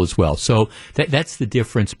responsible as well. So that's the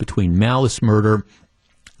difference between malice murder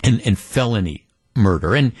and felony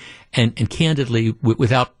murder. And candidly,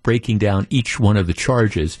 without breaking down each one of the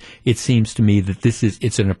charges, it seems to me that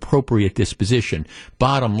it's an appropriate disposition.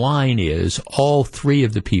 Bottom line is, all three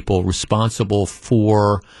of the people responsible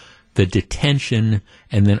for the detention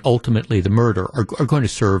and then ultimately the murder are going to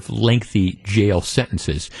serve lengthy jail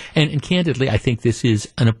sentences. And candidly, I think this is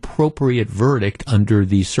an appropriate verdict under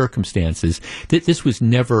these circumstances. This was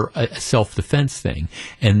never a self-defense thing.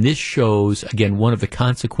 And this shows, again, one of the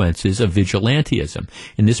consequences of vigilantism.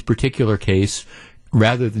 In this particular case,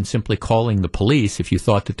 rather than simply calling the police, if you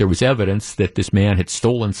thought that there was evidence that this man had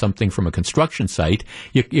stolen something from a construction site,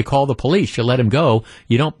 you call the police, you let him go.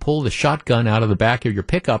 You don't pull the shotgun out of the back of your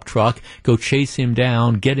pickup truck, go chase him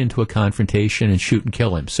down, get into a confrontation, and shoot and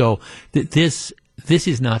kill him. So this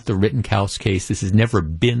is not the Rittenhouse case. This has never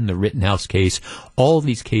been the Rittenhouse case. All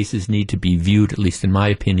these cases need to be viewed, at least in my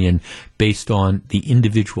opinion, based on the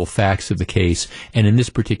individual facts of the case. And in this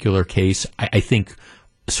particular case, I think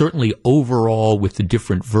certainly overall with the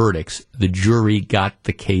different verdicts, the jury got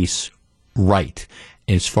the case right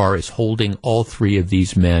as far as holding all three of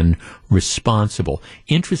these men responsible.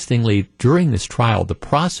 Interestingly, during this trial, the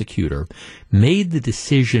prosecutor made the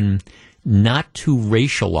decision not to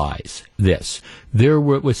racialize this. There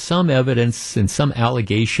was some evidence and some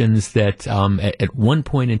allegations that at one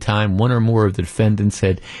point in time, one or more of the defendants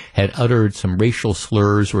had uttered some racial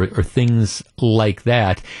slurs or things like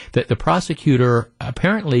that, that the prosecutor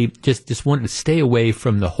apparently just wanted to stay away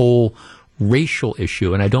from the whole racial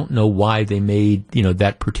issue, and I don't know why they made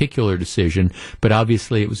that particular decision, but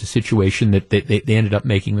obviously it was a situation that they ended up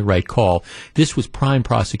making the right call. This was prime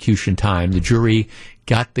prosecution time. The jury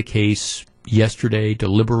got the case yesterday,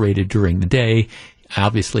 deliberated during the day.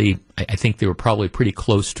 Obviously, I think they were probably pretty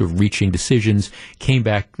close to reaching decisions. Came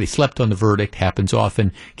back, they slept on the verdict, happens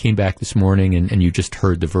often, came back this morning, and you just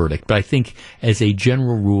heard the verdict. But I think as a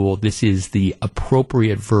general rule, this is the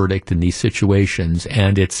appropriate verdict in these situations,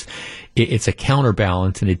 and it's a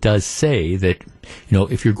counterbalance, and it does say that,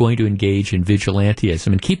 if you're going to engage in vigilantism,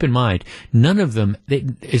 and keep in mind, none of them,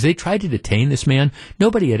 as they tried to detain this man,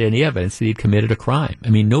 nobody had any evidence that he'd committed a crime. I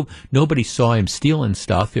mean, nobody saw him stealing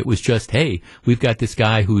stuff. It was just, hey, we've got this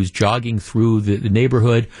guy who's jogging through the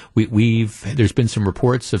neighborhood. There's been some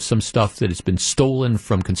reports of some stuff that has been stolen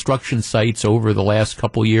from construction sites over the last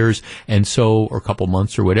couple years, or couple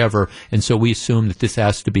months or whatever, and so we assume that this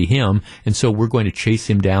has to be him, and so we're going to chase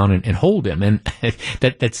him down and hold him. And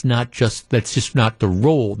that's just not the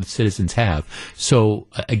role that citizens have. So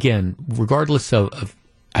again, regardless of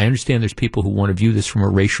I understand there's people who want to view this from a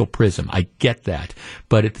racial prism. I get that.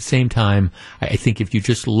 But at the same time, I think if you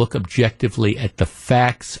just look objectively at the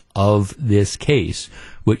facts of this case,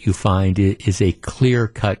 what you find is a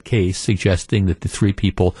clear-cut case suggesting that the three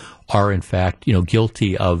people are, in fact,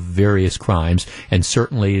 guilty of various crimes. And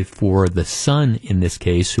certainly for the son in this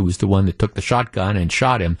case, who was the one that took the shotgun and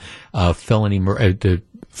shot him, felony murder, the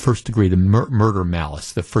first-degree murder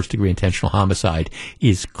malice, the first-degree intentional homicide,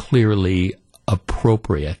 is clearly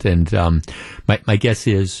appropriate. And my guess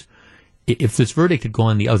is, if this verdict had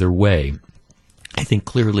gone the other way, I think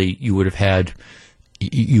clearly you would have had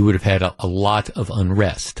a lot of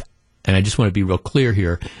unrest. And I just want to be real clear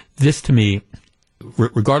here. This, to me,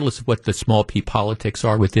 regardless of what the small p politics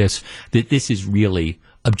are with this, that this is really,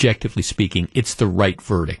 objectively speaking, it's the right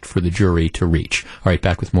verdict for the jury to reach. All right,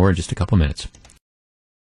 back with more in just a couple minutes.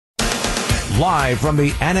 Live from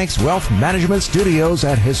the Annex Wealth Management Studios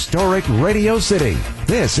at historic Radio City,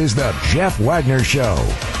 this is the Jeff Wagner Show.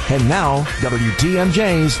 And now,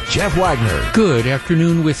 WTMJ's Jeff Wagner. Good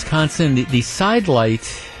afternoon, Wisconsin. The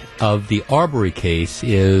sidelight of the Arbery case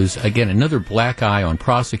is, again, another black eye on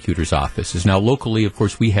prosecutor's offices. Now, locally, of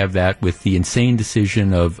course, we have that with the insane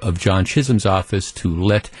decision of John Chisholm's office to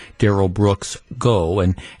let Darrell Brooks go.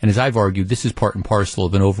 And as I've argued, this is part and parcel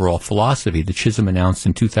of an overall philosophy that Chisholm announced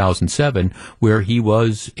in 2007, where he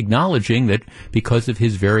was acknowledging that because of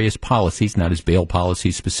his various policies, not his bail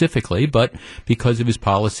policies specifically, but because of his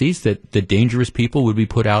policies, that the dangerous people would be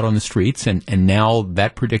put out on the streets. And now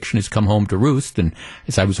that prediction has come home to roost. And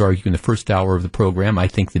as I was arguing in the first hour of the program, I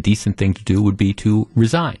think the decent thing to do would be to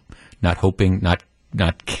resign. Not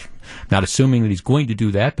assuming that he's going to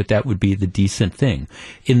do that, but that would be the decent thing.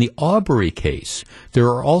 In the Arbery case, there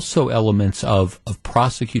are also elements of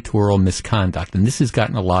prosecutorial misconduct, and this has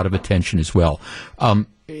gotten a lot of attention as well.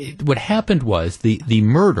 What happened was the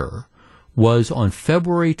murder was on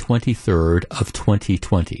February 23rd of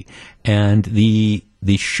 2020, and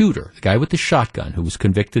the shooter, the guy with the shotgun, who was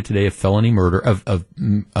convicted today of felony murder, of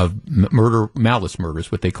murder, malice murder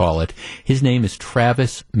is what they call it. His name is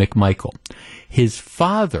Travis McMichael. His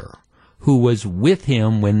father, who was with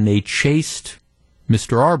him when they chased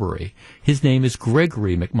Mr. Arbery. His name is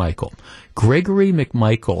Gregory McMichael. Gregory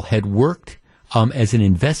McMichael had worked as an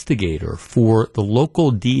investigator for the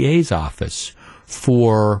local DA's office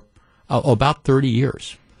for about 30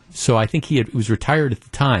 years. So I think he was retired at the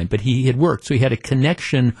time, but he had worked. So he had a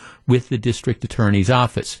connection with the district attorney's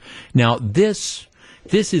office. Now, this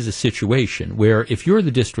is a situation where if you're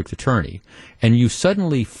the district attorney and you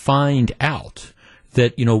suddenly find out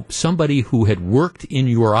that, somebody who had worked in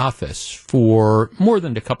your office for more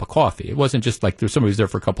than a cup of coffee, it wasn't just like somebody was there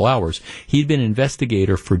for a couple hours, he'd been an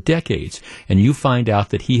investigator for decades, and you find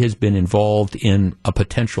out that he has been involved in a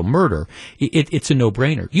potential murder, it's a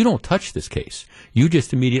no-brainer. You don't touch this case. You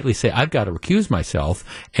just immediately say, I've got to recuse myself,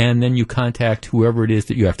 and then you contact whoever it is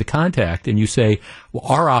that you have to contact, and you say, well,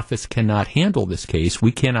 our office cannot handle this case.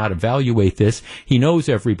 We cannot evaluate this. He knows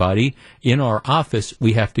everybody in our office.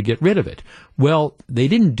 We have to get rid of it. Well, they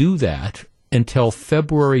didn't do that until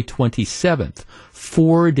February 27th,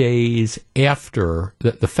 4 days after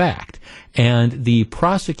the fact. And the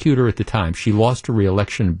prosecutor at the time, she lost her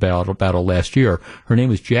re-election battle last year. Her name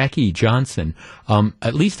was Jackie Johnson.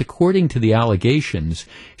 At least according to the allegations,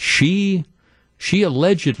 she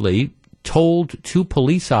allegedly told two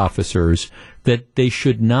police officers that they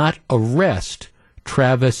should not arrest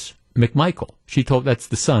Travis McMichael. She told, that's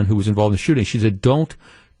the son who was involved in the shooting. She said, don't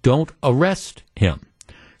arrest him.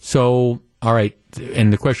 So, all right.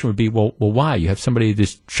 And the question would be, well, why? You have somebody who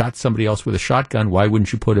just shot somebody else with a shotgun. Why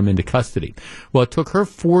wouldn't you put him into custody? Well, it took her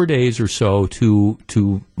 4 days or so to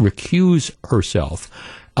recuse herself.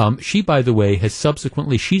 She, by the way, has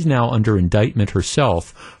subsequently, she's now under indictment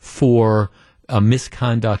herself for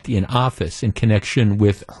misconduct in office in connection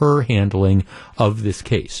with her handling of this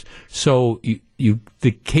case. So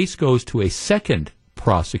the case goes to a second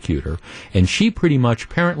prosecutor, and she pretty much,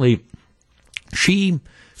 apparently, she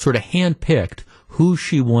sort of handpicked who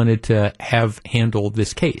she wanted to have handle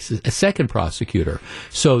this case, a second prosecutor.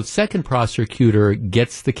 So the second prosecutor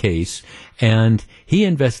gets the case, and he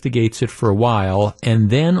investigates it for a while, and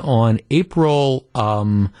then on April,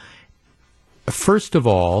 first of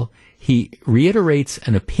all, he reiterates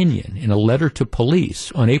an opinion in a letter to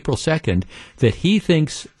police on April 2nd that he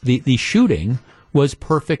thinks the shooting was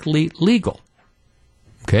perfectly legal.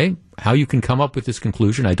 Okay? How you can come up with this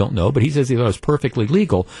conclusion, I don't know, but he says he thought it was perfectly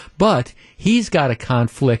legal. But he's got a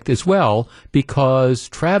conflict as well because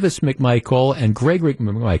Travis McMichael and Gregory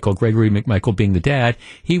McMichael being the dad,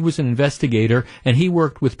 he was an investigator and he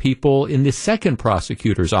worked with people in the second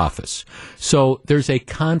prosecutor's office. So there's a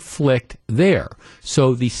conflict there.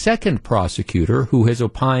 So the second prosecutor, who has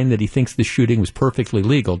opined that he thinks the shooting was perfectly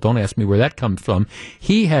legal, don't ask me where that comes from,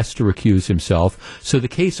 he has to recuse himself. So the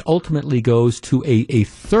case ultimately goes to a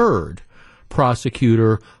third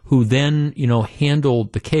prosecutor who then,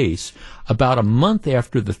 handled the case. About a month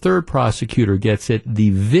after the third prosecutor gets it, the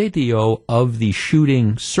video of the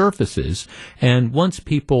shooting surfaces, and once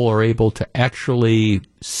people are able to actually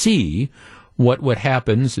see what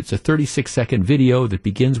happens, it's a 36-second video that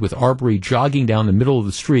begins with Arbery jogging down the middle of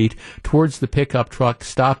the street towards the pickup truck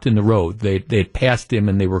stopped in the road. They had passed him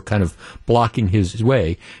and they were kind of blocking his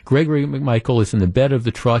way. Gregory McMichael is in the bed of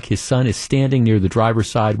the truck. His son is standing near the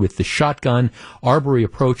driver's side with the shotgun. Arbery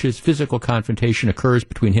approaches. Physical confrontation occurs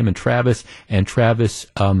between him and Travis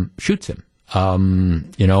shoots him.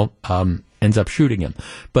 Ends up shooting him.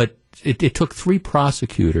 But it took three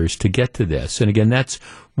prosecutors to get to this. And again, that's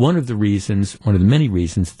one of the many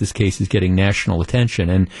reasons that this case is getting national attention.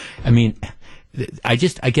 And I mean, I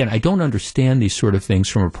don't understand these sort of things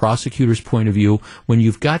from a prosecutor's point of view when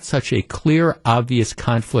you've got such a clear, obvious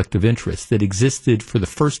conflict of interest that existed for the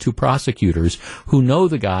first two prosecutors who know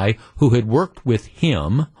the guy who had worked with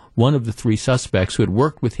him, one of the three suspects who had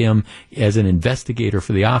worked with him as an investigator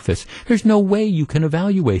for the office. There's no way you can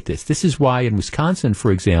evaluate this. This is why in Wisconsin,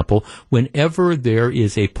 for example, whenever there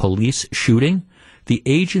is a police shooting, the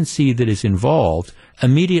agency that is involved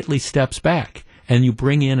immediately steps back, and you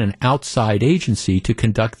bring in an outside agency to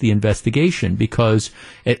conduct the investigation because,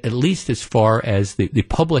 at least as far as the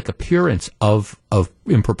public appearance of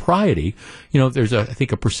impropriety, there's I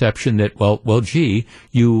think a perception that,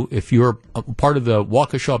 if you're a part of the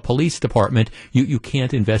Waukesha Police Department, you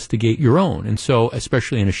can't investigate your own. And so,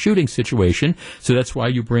 especially in a shooting situation, so that's why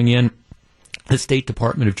you bring in the State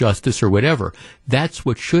Department of Justice or whatever. That's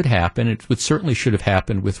what should happen. It's what certainly should have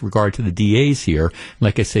happened with regard to the DAs here.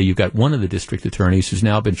 Like I say, you've got one of the district attorneys who's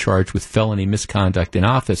now been charged with felony misconduct in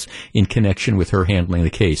office in connection with her handling the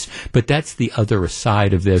case. But that's the other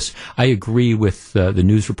side of this. I agree with the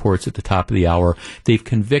news reports at the top of the hour. They've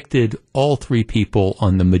convicted all three people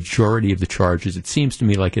on the majority of the charges. It seems to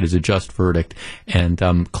me like it is a just verdict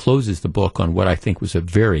and closes the book on what I think was a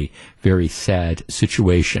very, very sad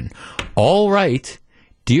situation. All right.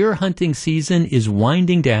 Deer hunting season is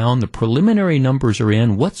winding down. The preliminary numbers are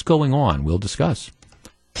in. What's going on? We'll discuss.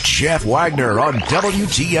 Jeff Wagner on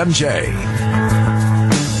WTMJ.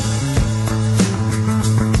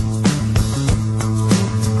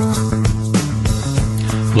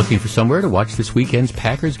 Looking for somewhere to watch this weekend's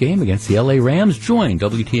Packers game against the LA Rams? Join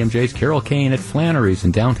WTMJ's Carol Kane at Flannery's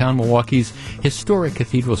in downtown Milwaukee's historic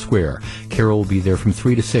Cathedral Square. Carol will be there from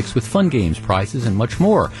 3 to 6 with fun games, prizes, and much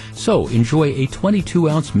more. So enjoy a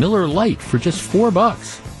 22-ounce Miller Lite for just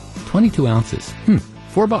 $4. 22 ounces.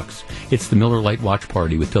 $4. It's the Miller Lite Watch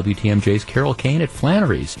Party with WTMJ's Carol Kane at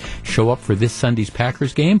Flannery's. Show up for this Sunday's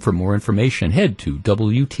Packers game. For more information, head to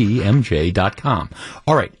WTMJ.com.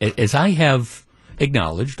 All right, as I have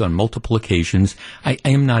acknowledged on multiple occasions, I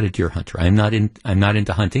am not a deer hunter. I'm not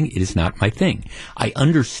into hunting. It is not my thing. I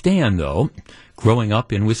understand, though, growing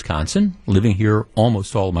up in Wisconsin, living here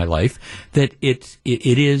almost all my life, that it's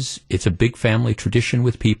a big family tradition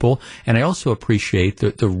with people, and I also appreciate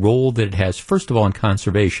the role that it has, first of all, in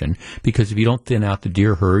conservation, because if you don't thin out the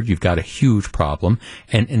deer herd, you've got a huge problem,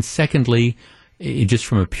 and secondly, just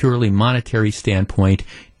from a purely monetary standpoint,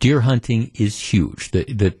 deer hunting is huge.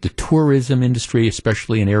 The tourism industry,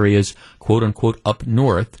 especially in areas, quote unquote, up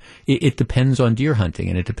north, it depends on deer hunting,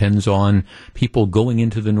 and it depends on people going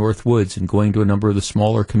into the North Woods and going to a number of the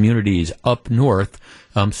smaller communities up north,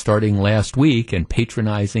 starting last week, and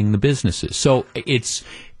patronizing the businesses. So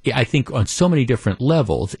I think on so many different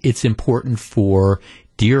levels, it's important for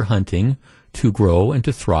deer hunting to grow and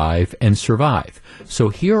to thrive and survive. So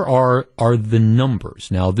here are the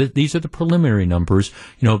numbers. Now, these are the preliminary numbers.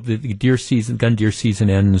 You know, the gun deer season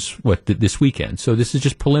ends, this weekend. So this is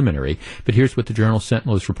just preliminary. But here's what the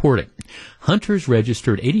Journal-Sentinel is reporting. Hunters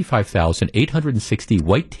registered 85,860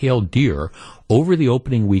 white-tailed deer over the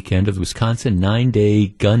opening weekend of the Wisconsin 9-day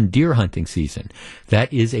gun deer hunting season.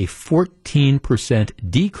 That is a 14%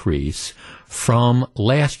 decrease from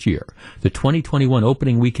last year. The 2021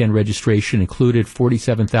 opening weekend registration included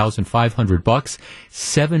 47,500 bucks,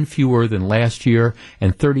 7 fewer than last year,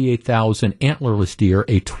 and 38,000 antlerless deer,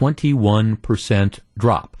 a 21%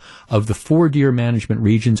 drop. Of the 4 deer management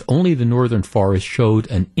regions, only the Northern Forest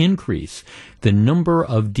showed an increase. The number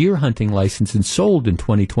of deer hunting licenses sold in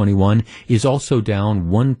 2021 is also down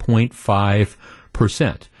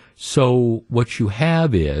 1.5%. So what you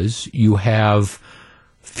have is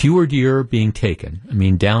fewer deer being taken,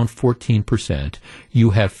 down 14%.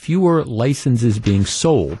 You have fewer licenses being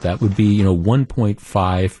sold. That would be,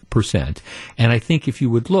 1.5%. And I think if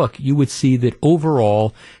you would look, you would see that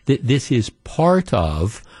overall that this is part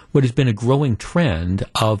of what has been a growing trend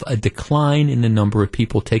of a decline in the number of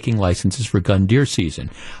people taking licenses for gun deer season.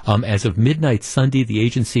 As of midnight Sunday, the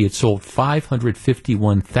agency had sold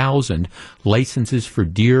 551,000 licenses for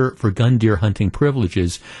gun deer hunting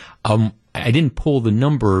privileges. I didn't pull the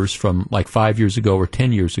numbers from like 5 years ago or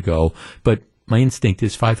 10 years ago, but my instinct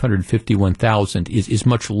is 551,000 is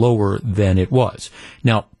much lower than it was.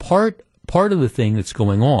 Now, part of the thing that's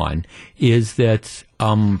going on is that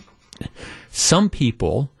some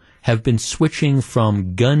people have been switching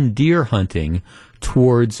from gun deer hunting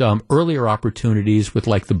towards earlier opportunities with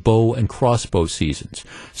like the bow and crossbow seasons.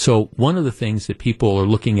 So one of the things that people are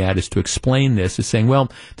looking at is to explain this is saying,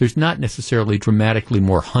 well, there's not necessarily dramatically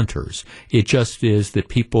more hunters. It just is that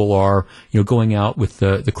people are, going out with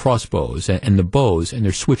the crossbows and the bows, and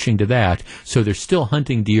they're switching to that. So they're still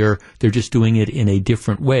hunting deer. They're just doing it in a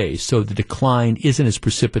different way. So the decline isn't as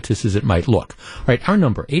precipitous as it might look. All right, our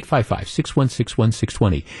number,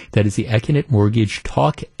 855-616-1620. That is the Acunet Mortgage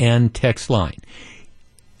talk and text line.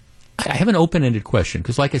 I have an open-ended question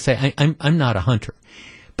because, like I say, I'm not a hunter,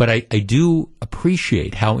 but I do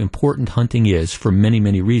appreciate how important hunting is for many,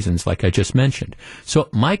 many reasons, like I just mentioned. So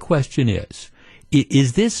my question is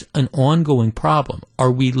this an ongoing problem?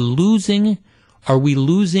 Are we losing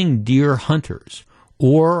deer hunters,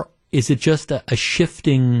 or is it just a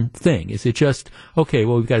shifting thing? Is it just, okay,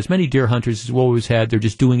 well, we've got as many deer hunters as we've always had, they're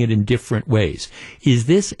just doing it in different ways? Is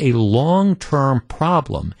this a long-term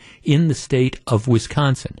problem in the state of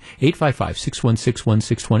Wisconsin?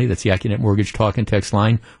 855-616-1620, that's the Acunet Mortgage talk and text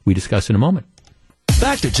line. We discuss in a moment.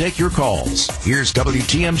 Back to take your calls. Here's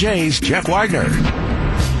WTMJ's Jeff Wagner.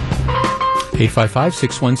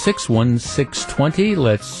 855-616-1620.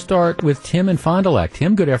 Let's start with Tim in Fond du Lac.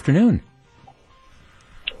 Tim, good afternoon.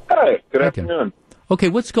 Hi, good Hi, afternoon. Tim. Okay,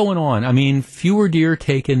 what's going on? I mean, fewer deer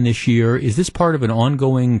taken this year. Is this part of an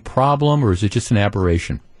ongoing problem, or is it just an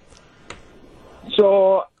aberration?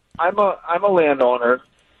 So I'm a landowner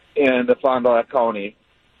in the Fond du Lac County,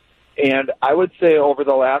 and I would say over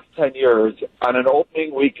the last 10 years, on an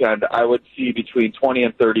opening weekend, I would see between 20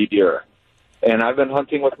 and 30 deer. And I've been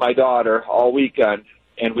hunting with my daughter all weekend,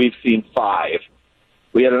 and we've seen 5.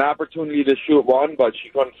 We had an opportunity to shoot one, but she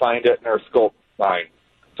couldn't find it in her scope line.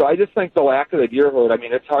 So I just think the lack of the deer herd, I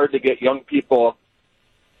mean, it's hard to get young people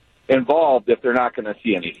involved if they're not going to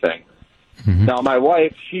see anything. Mm-hmm. Now, my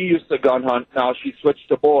wife, she used to gun hunt. Now she switched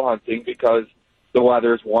to bow hunting because the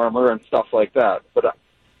weather's warmer and stuff like that. But,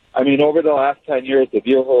 I mean, over the last 10 years, the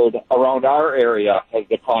deer herd around our area has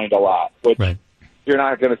declined a lot, which if you're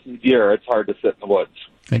not going to see deer, it's hard to sit in the woods.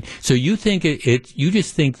 Right. So you think you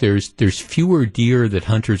just think there's fewer deer that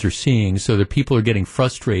hunters are seeing, so that people are getting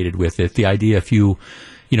frustrated with it. The idea if you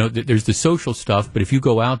know, there's the social stuff, but if you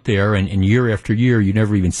go out there and year after year you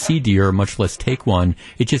never even see deer, much less take one,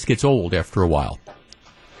 it just gets old after a while.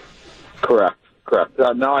 Correct.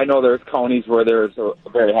 Now I know there's counties where there's a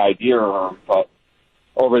very high deer around, but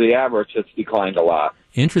over the average it's declined a lot.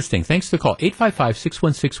 Interesting. Thanks for the call.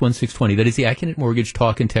 855-616-1620. That is the Acunet Mortgage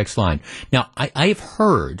talk and text line. Now, I have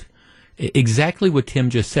heard exactly what Tim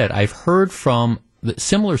just said. I've heard from the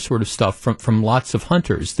similar sort of stuff from lots of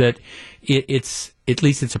hunters that it's at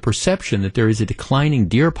least it's a perception that there is a declining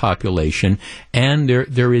deer population, and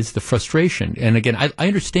there is the frustration. And again, I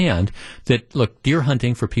understand that, look, deer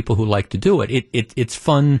hunting for people who like to do it, it's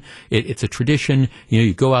fun, it's a tradition. You know,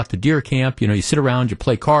 you go out to deer camp, you know, you sit around, you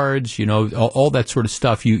play cards, you know, all that sort of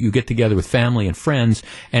stuff. You get together with family and friends,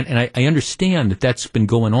 and I understand that that's been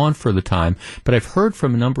going on for the time, but I've heard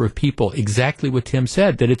from a number of people exactly what Tim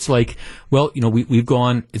said, that it's like, well, you know, we've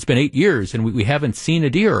gone, it's been 8 years, and we haven't seen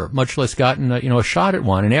a deer, much less gotten a shot at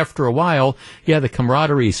one. And after a while, yeah, the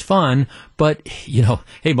camaraderie is fun, but, you know,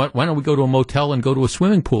 hey, why don't we go to a motel and go to a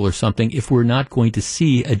swimming pool or something if we're not going to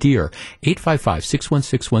see a deer?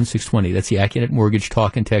 855-616-1620. That's the Acunet Mortgage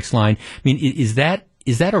talk and text line. I mean, is that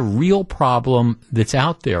a real problem that's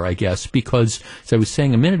out there, I guess? Because, as I was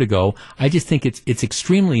saying a minute ago, I just think it's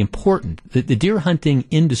extremely important. The deer hunting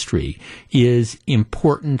industry is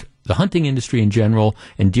important. The hunting industry in general,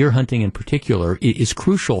 and deer hunting in particular, is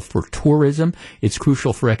crucial for tourism. It's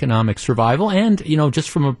crucial for economic survival, and, you know,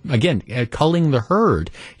 just from, culling the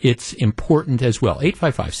herd, it's important as well.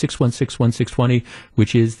 855-616-1620,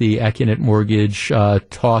 which is the Acunet Mortgage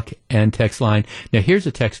talk and text line. Now, here's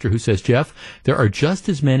a texter who says, Jeff, there are just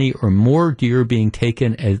as many or more deer being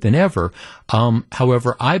taken than ever.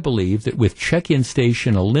 However, I believe that with check-in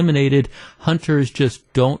station eliminated, hunters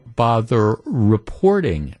just don't bother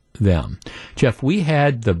reporting them. Jeff, we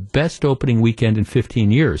had the best opening weekend in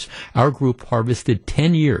 15 years. Our group harvested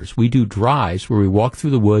 10 years. We do drives where we walk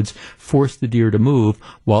through the woods, force the deer to move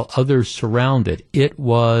while others surround it. It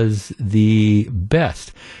was the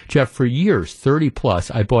best. Jeff, for years, 30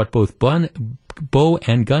 plus, I bought both bow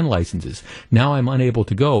and gun licenses. Now I'm unable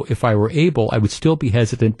to go. If I were able, I would still be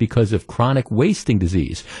hesitant because of chronic wasting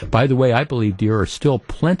disease. By the way, I believe deer are still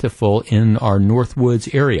plentiful in our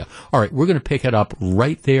Northwoods area. All right, we're going to pick it up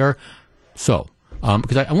right there. So,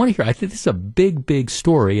 because I want to hear, I think this is a big, big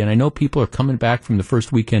story, and I know people are coming back from the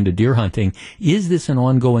first weekend of deer hunting. Is this an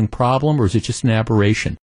ongoing problem, or is it just an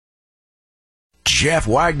aberration? Jeff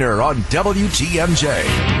Wagner on WTMJ.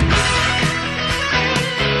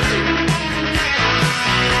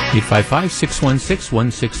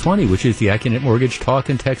 855-616-1620, which is the Acunet Mortgage talk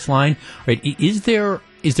and text line. Right? Is there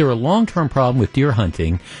a long-term problem with deer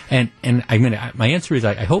hunting? And I mean, my answer is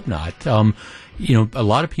I hope not. You know, a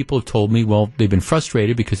lot of people have told me, well, they've been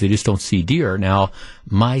frustrated because they just don't see deer. Now,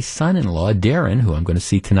 my son-in-law, Darren, who I'm going to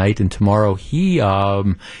see tonight and tomorrow, he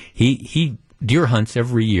deer hunts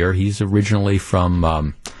every year. He's originally from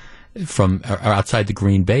outside the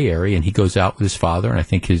Green Bay area, and he goes out with his father and I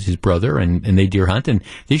think his brother, and they deer hunt. And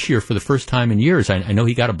this year, for the first time in years, I know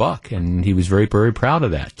he got a buck, and he was very, very proud of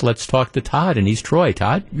that. Let's talk to Todd in East Troy.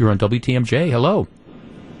 Todd, you're on WTMJ. Hello.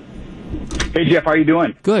 Hey, Jeff, how are you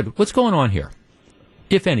doing? Good. What's going on here,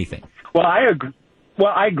 if anything? Well, I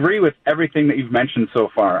agree with everything that you've mentioned so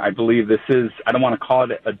far. I believe this is, I don't want to call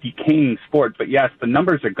it a decaying sport, but yes, the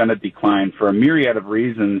numbers are going to decline for a myriad of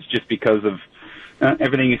reasons, just because of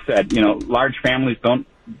everything you said. You know, large families don't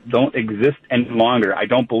exist any longer. I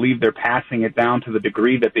don't believe they're passing it down to the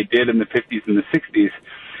degree that they did in the 50s and the 60s.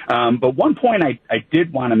 But one point I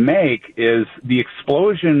did want to make is the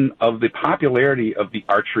explosion of the popularity of the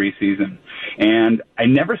archery season. And I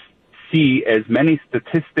never see as many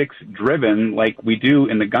statistics driven like we do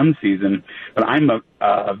in the gun season, but I'm a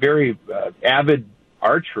very avid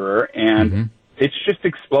archer, and it's just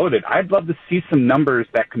exploded. I'd love to see some numbers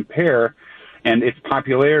that compare and its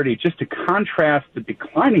popularity just to contrast the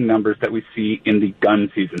declining numbers that we see in the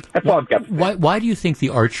gun season. That's all I've got to say. Why do you think the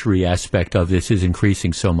archery aspect of this is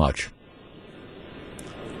increasing so much?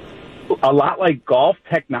 A lot like golf,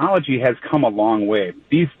 technology has come a long way.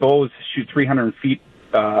 These bows shoot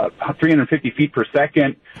 350 feet per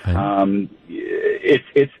second.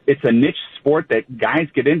 It's a niche sport that guys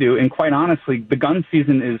get into, and quite honestly, the gun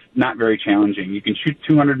season is not very challenging. You can shoot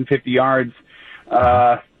 250 yards.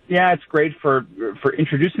 Yeah, it's great for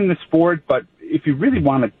introducing the sport, but if you really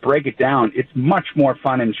want to break it down, it's much more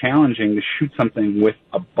fun and challenging to shoot something with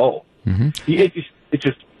a bow. It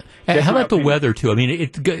just how about the weather too? I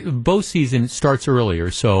mean, bow season starts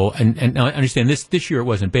earlier, so and I understand this year it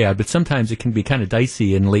wasn't bad, but sometimes it can be kind of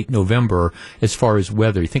dicey in late November as far as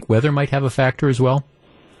weather. You think weather might have a factor as well?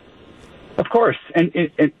 Of course, and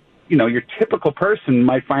your typical person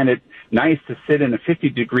might find it nice to sit in a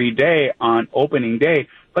 50-degree day on opening day,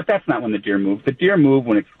 but that's not when the deer move. The deer move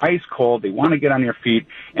when it's ice cold. They want to get on your feet,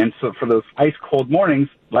 and so for those ice cold mornings,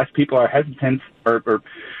 less people are hesitant or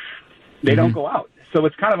they don't go out. So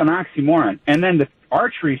it's kind of an oxymoron. And then the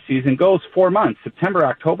archery season goes 4 months, September,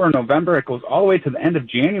 October, November. It goes all the way to the end of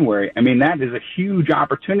January. I mean, that is a huge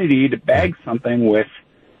opportunity to bag something with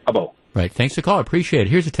a bow. Right. Thanks for the call. I appreciate it.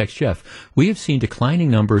 Here's a text, Jeff. We have seen declining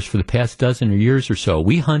numbers for the past dozen or years or so.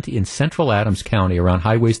 We hunt in central Adams County around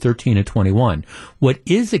highways 13 and 21. What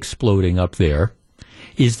is exploding up there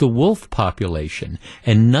is the wolf population,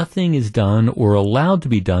 and nothing is done or allowed to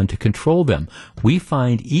be done to control them. We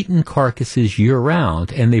find eaten carcasses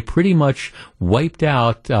year-round, and they pretty much wiped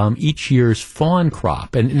out each year's fawn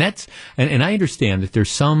crop. And I understand that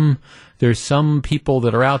there's some people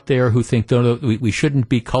that are out there who think we shouldn't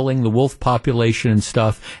be culling the wolf population and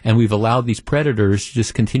stuff, and we've allowed these predators to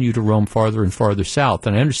just continue to roam farther and farther south.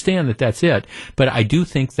 And I understand that that's it, but I do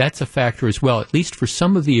think that's a factor as well, at least for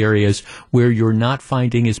some of the areas where you're not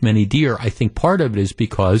finding as many deer. I think part of it is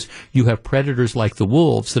because you have predators like the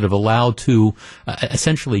wolves that have allowed to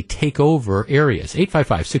essentially take over areas.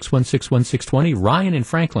 855-616-1620. Ryan in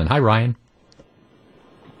Franklin. Hi, Ryan.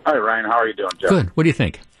 Hi, Ryan. How are you doing, Jeff? Good. What do you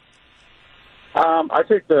think? I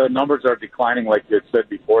think the numbers are declining, like you had said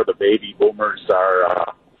before. The baby boomers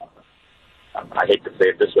are, I hate to say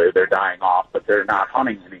it this way, they're dying off, but they're not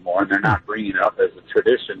hunting anymore, and they're not bringing it up as a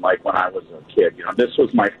tradition like when I was a kid. This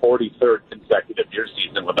was my 43rd consecutive deer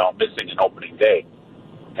season without missing an opening day.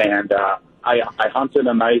 And I hunted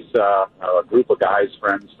a nice group of guys,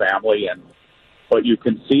 friends, family, but you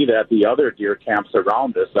can see that the other deer camps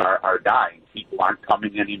around us are dying. People aren't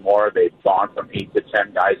coming anymore. They've gone from 8 to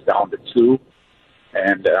 10 guys down to 2.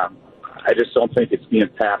 And I just don't think it's being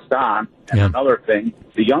passed on. And another thing,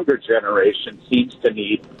 the younger generation seems to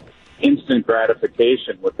need instant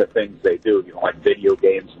gratification with the things they do, like video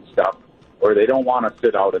games and stuff, where they don't want to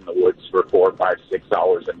sit out in the woods for 4, 5, 6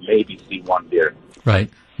 hours and maybe see one deer. Right.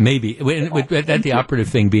 Maybe. That the operative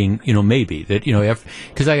thing being, maybe. That,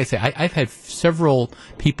 because like I say, I've had several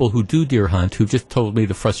people who do deer hunt who've just told me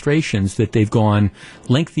the frustrations that they've gone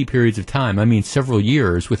lengthy periods of time, I mean several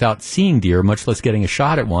years, without seeing deer, much less getting a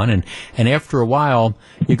shot at one. And after a while,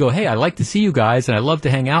 you go, hey, I'd like to see you guys, and I'd love to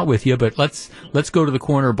hang out with you, but let's go to the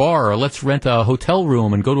corner bar, or let's rent a hotel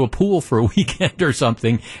room and go to a pool for a weekend or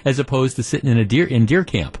something, as opposed to sitting in deer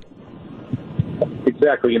camp.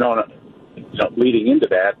 Exactly. Leading into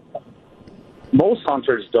that, most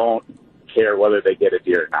hunters don't care whether they get a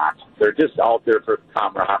deer or not. They're just out there for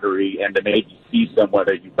camaraderie and to maybe see some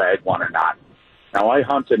whether you bag one or not. Now, I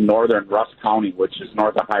hunt in northern Russ County, which is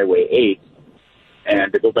north of Highway 8,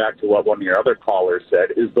 and to go back to what one of your other callers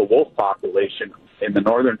said, is the wolf population in the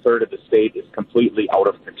northern third of the state is completely out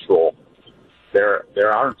of control. There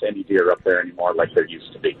aren't any deer up there anymore like there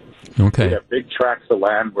used to be. Okay. We have big tracts of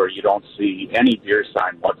land where you don't see any deer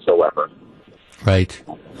sign whatsoever. Right.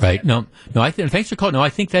 No. Thanks for calling. No, I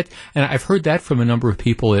think that, and I've heard that from a number of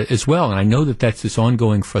people as well, and I know that that's this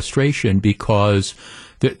ongoing frustration because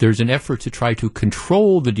there's an effort to try to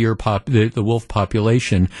control the the wolf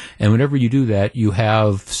population, and whenever you do that, you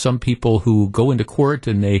have some people who go into court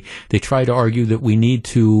and they try to argue that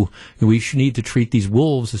we should need to treat these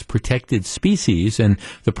wolves as protected species, and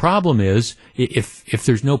the problem is if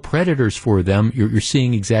there's no predators for them, you're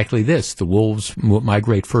seeing exactly this. The wolves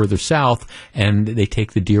migrate further south and they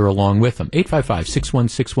take the deer along with them.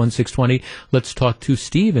 855-616-1620. Let's talk to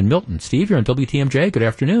Steve in Milton. Steve, you're on WTMJ. Good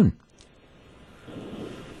afternoon.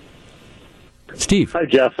 Steve. Hi,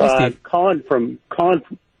 Jeff. Hi, Steve. Calling from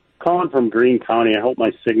calling from Greene County. I hope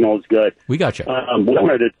my signal is good. We got you. What I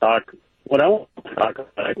want to talk about,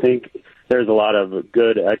 I think there's a lot of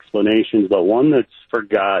good explanations, but one that's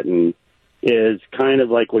forgotten is kind of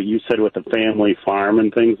like what you said with the family farm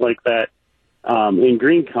and things like that. In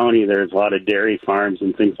Greene County, there's a lot of dairy farms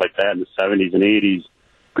and things like that in the 70s and 80s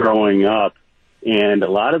growing up, and a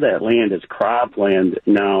lot of that land is cropland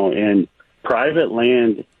now, and private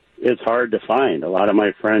land is hard to find. A lot of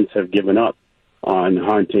my friends have given up on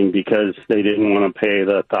hunting because they didn't want to pay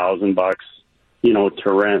the $1,000,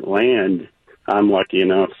 to rent land. I'm lucky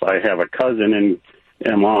enough. I have a cousin and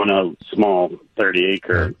am on a small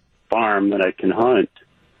 30-acre farm that I can hunt.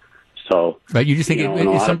 So, right, you just think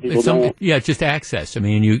it's just access. I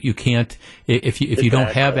mean, you can't if you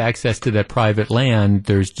don't have access to that private land.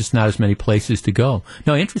 There's just not as many places to go.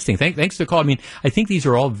 No, interesting. Thanks for the call. I mean, I think these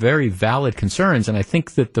are all very valid concerns, and I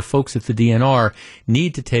think that the folks at the DNR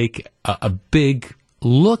need to take a big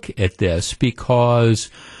look at this because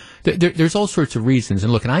there's all sorts of reasons.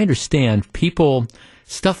 And look, and I understand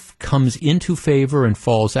stuff comes into favor and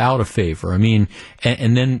falls out of favor. I mean,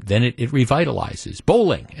 and then it revitalizes.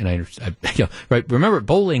 Bowling, and right? Remember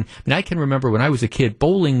bowling? I mean, I can remember when I was a kid,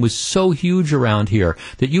 bowling was so huge around here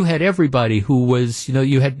that you had everybody who was,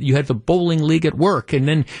 you had the bowling league at work, and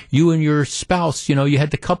then you and your spouse, you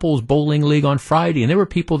had the couples bowling league on Friday, and there were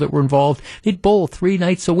people that were involved. They'd bowl 3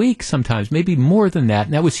 nights a week, sometimes maybe more than that,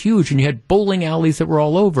 and that was huge. And you had bowling alleys that were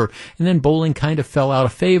all over, and then bowling kind of fell out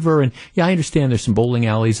of favor. And yeah, I understand there's some bowling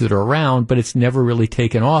alleys that are around, but it's never really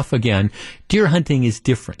taken off again. Deer hunting is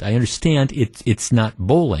different. I understand it's not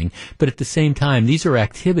bowling, but at the same time, these are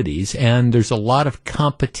activities, and there's a lot of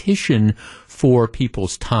competition for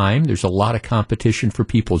people's time. There's a lot of competition for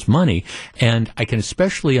people's money, and I can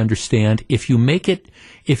especially understand if you make it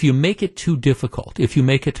too difficult, if you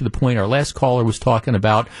make it to the point our last caller was talking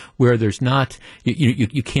about where there's not,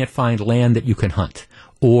 you can't find land that you can hunt.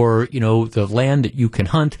 Or, the land that you can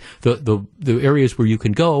hunt, the areas where you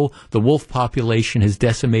can go, the wolf population has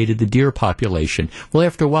decimated the deer population. Well,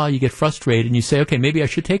 after a while, you get frustrated and you say, okay, maybe I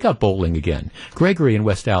should take up bowling again. Gregory in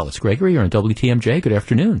West Allis. Gregory, you're on WTMJ. Good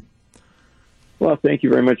afternoon. Well, thank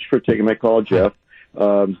you very much for taking my call, Jeff.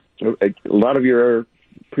 A lot of your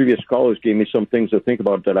previous callers gave me some things to think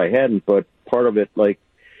about that I hadn't, but part of it, I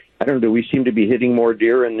don't know, do we seem to be hitting more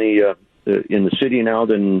deer in the city now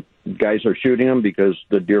than guys are shooting them because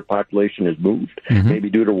the deer population has moved,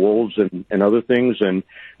 maybe due to wolves and other things. And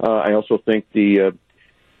I also think the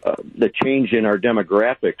change in our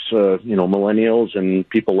demographics, millennials and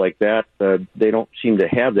people like that, they don't seem to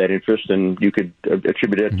have that interest. And you could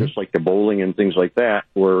attribute it just like to bowling and things like that,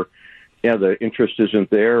 where, the interest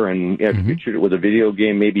isn't there. And if you could shoot it with a video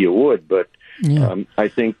game, maybe you would. But I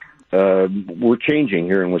think we're changing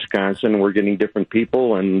here in Wisconsin. We're getting different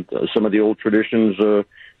people, and some of the old traditions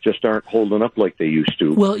just aren't holding up like they used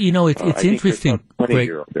to. Well, it's interesting,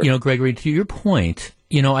 Gregory, to your point.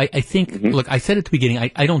 I think, look, I said at the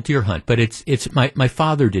beginning, I don't deer hunt, but it's my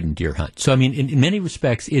father didn't deer hunt. So, I mean, in many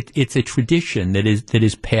respects, it's a tradition that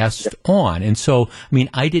is passed on. And so, I mean,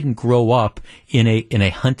 I didn't grow up in a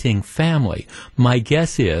hunting family. My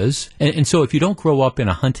guess is, and so if you don't grow up in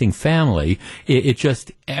a hunting family,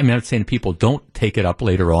 I'm not saying people don't take it up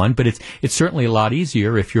later on, but it's certainly a lot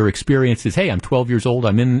easier if your experience is, hey, I'm 12 years old,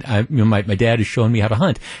 my dad has shown me how to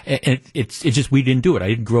hunt. And it's just, we didn't do it. I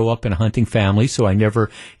didn't grow up in a hunting family, so I never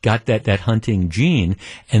got that hunting gene.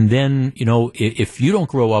 And then, if you don't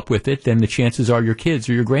grow up with it, then the chances are your kids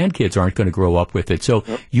or your grandkids aren't going to grow up with it. So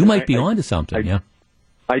you might be onto something.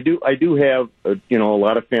 I do have, a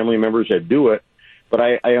lot of family members that do it, but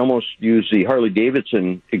I almost use the Harley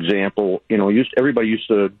Davidson example. Everybody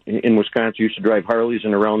in Wisconsin used to drive Harleys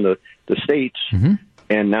and around the states.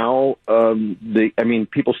 And now,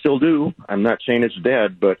 people still do. I'm not saying it's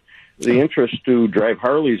dead, but the interest to drive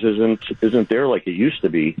Harleys isn't there like it used to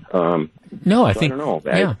be. No, I think. I don't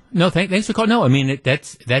know. No, thanks for calling. No, I mean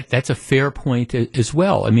that's a fair point as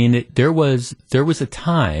well. I mean, there was a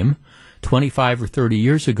time 25 or 30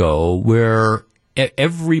 years ago where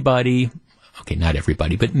everybody. Okay, not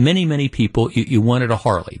everybody, but many people, you wanted a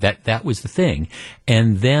Harley. That was the thing.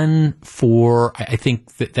 And then I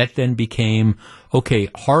think that then became, okay,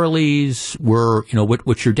 Harleys were,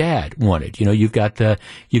 what your dad wanted. You've got the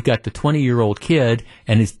 20-year-old kid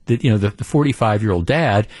and the 45-year-old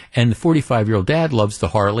dad, and the 45-year-old dad loves the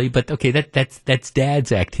Harley, but okay, that's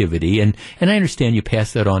dad's activity. And I understand you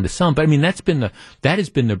pass that on to some, but I mean, that has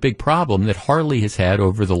been the big problem that Harley has had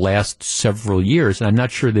over the last several years. And I'm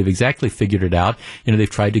not sure they've exactly figured it out. They've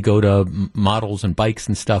tried to go to models and bikes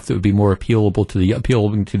and stuff that would be more appealing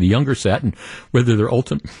to the younger set, and whether they're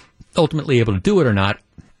ultimately able to do it or not,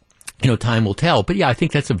 time will tell. But yeah, I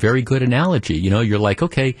think that's a very good analogy. You're like,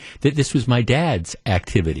 okay, this was my dad's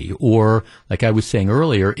activity. Or, like I was saying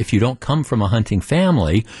earlier, if you don't come from a hunting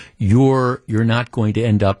family, you're not going to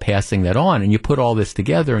end up passing that on. And you put all this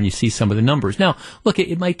together and you see some of the numbers. Now, look,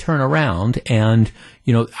 it might turn around, and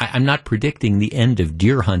I'm not predicting the end of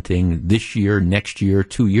deer hunting this year, next year,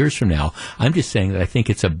 2 years from now. I'm just saying that I think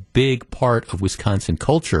it's a big part of Wisconsin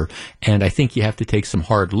culture, and I think you have to take some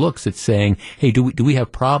hard looks at saying, hey, do we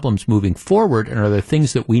have problems moving forward, and are there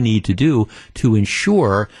things that we need to do to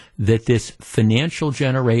ensure that this financial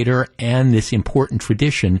generator and this important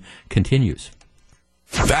tradition continues?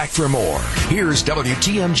 Back for more. Here's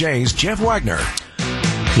WTMJ's Jeff Wagner.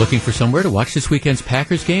 Looking for somewhere to watch this weekend's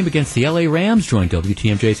Packers game against the LA Rams? Join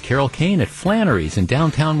WTMJ's Carol Kane at Flannery's in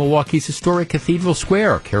downtown Milwaukee's historic Cathedral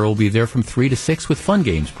Square. Carol will be there from 3 to 6 with fun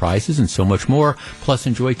games, prizes, and so much more. Plus,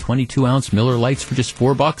 enjoy 22-ounce Miller Lights for just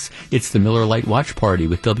 $4. It's the Miller Lite Watch Party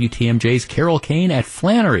with WTMJ's Carol Kane at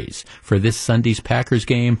Flannery's for this Sunday's Packers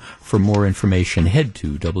game. For more information, head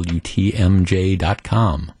to WTMJ.com.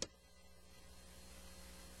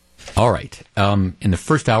 All right. In the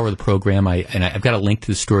first hour of the program, I've got a link to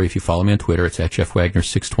the story if you follow me on Twitter. It's at Jeff Wagner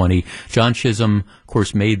 620. John Chisholm, of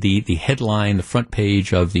course, made the headline, the front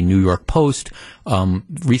page of the New York Post,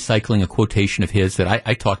 recycling a quotation of his that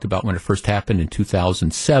I talked about when it first happened in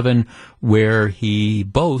 2007, where he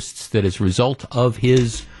boasts that as a result of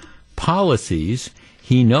his policies,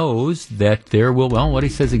 he knows that there will, what he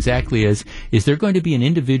says exactly is there going to be an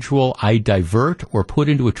individual I divert or put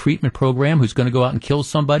into a treatment program who's going to go out and kill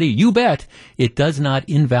somebody? You bet. It does not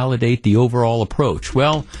invalidate the overall approach.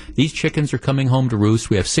 Well, these chickens are coming home to roost.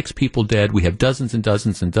 We have 6 people dead. We have dozens and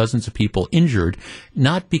dozens and dozens of people injured,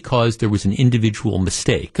 not because there was an individual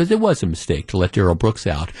mistake, because there was a mistake to let Darrell Brooks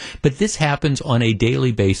out, but this happens on a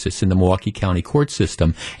daily basis in the Milwaukee County court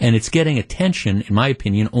system, and it's getting attention, in my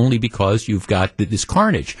opinion, only because you've got this carnage.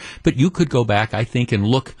 But you could go back, I think, and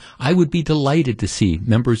look. I would be delighted to see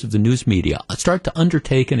members of the news media start to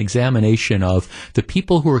undertake an examination of the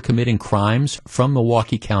people who are committing crimes from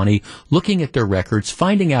Milwaukee County, looking at their records,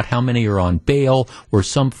 finding out how many are on bail or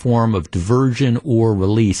some form of diversion or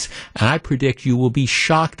release. And I predict you will be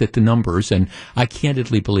shocked at the numbers. And I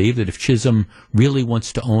candidly believe that if Chisholm really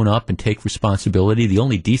wants to own up and take responsibility, the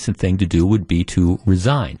only decent thing to do would be to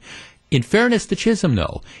resign. In fairness to Chisholm,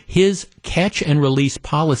 though, his catch and release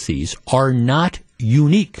policies are not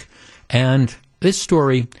unique. And this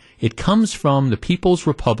story, it comes from the People's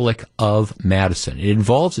Republic of Madison. It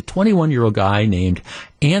involves a 21-year-old guy named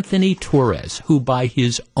Anthony Torres, who by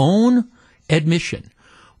his own admission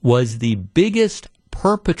was the biggest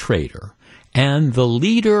perpetrator and the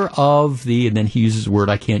leader of the, and then he uses a word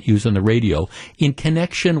I can't use on the radio, in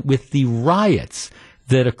connection with the riots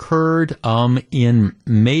that occurred in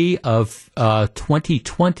May of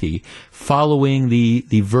 2020 following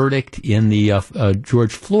the verdict in the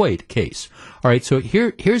George Floyd case. All right, so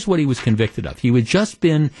here's what he was convicted of.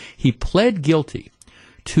 He pled guilty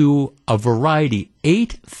to a variety,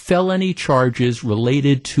 8 felony charges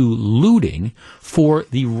related to looting for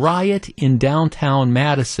the riot in downtown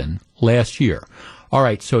Madison last year. All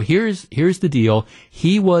right, so here's the deal.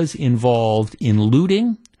 He was involved in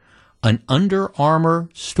looting an Under Armour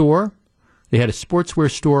store. They had a sportswear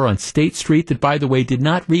store on State Street that, by the way, did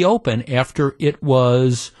not reopen after it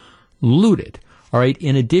was looted. All right.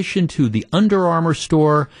 In addition to the Under Armour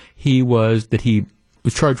store, he was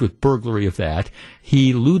charged with burglary of that.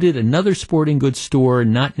 He looted another sporting goods store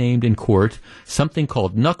not named in court, something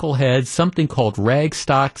called Knucklehead, something called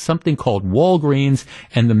Ragstock, something called Walgreens,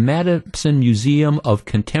 and the Madison Museum of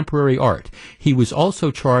Contemporary Art. He was also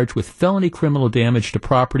charged with felony criminal damage to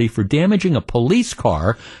property for damaging a police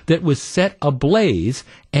car that was set ablaze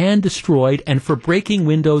and destroyed, and for breaking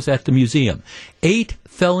windows at the museum. 8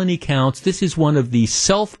 felony counts. This is one of the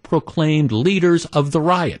self-proclaimed leaders of the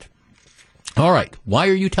riot. All right, why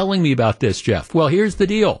are you telling me about this, Jeff? Well, here's the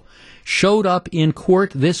deal. Showed up in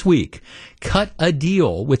court this week, cut a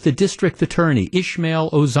deal with the district attorney,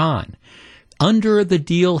 Ishmael Ozan. Under the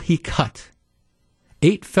deal he cut,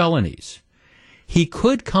 8 felonies. He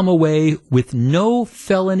could come away with no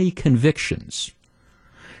felony convictions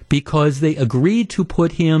because they agreed to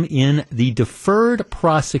put him in the deferred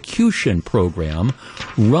prosecution program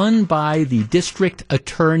run by the district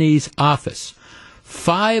attorney's office.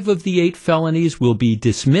 5 of the 8 felonies will be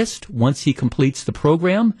dismissed once he completes the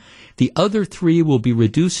program. The other 3 will be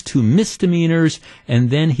reduced to misdemeanors, and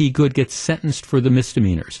then he could get sentenced for the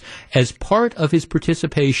misdemeanors. As part of his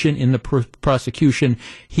participation in the prosecution,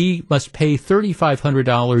 he must pay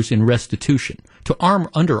 $3,500 in restitution. to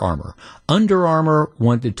Under Armour. Under Armour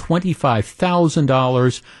wanted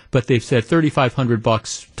 $25,000, but they've said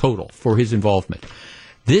 $3,500 total for his involvement.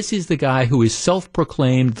 This is the guy who is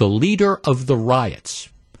self-proclaimed the leader of the riots.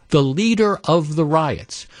 The leader of the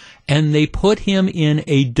riots. And they put him in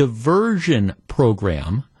a diversion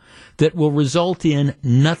program that will result in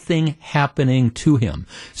nothing happening to him.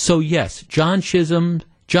 So yes, John Chisholm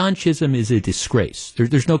is a disgrace.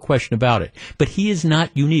 There's no question about it. But he is not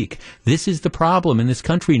unique. This is the problem in this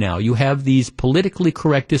country now. You have these politically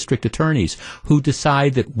correct district attorneys who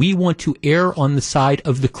decide that we want to err on the side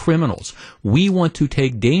of the criminals. We want to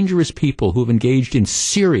take dangerous people who have engaged in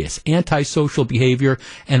serious antisocial behavior,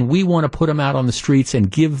 and we want to put them out on the streets and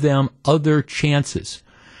give them other chances.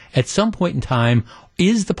 At some point in time,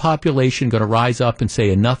 is the population going to rise up and say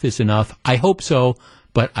enough is enough? I hope so.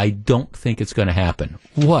 But I don't think it's going to happen.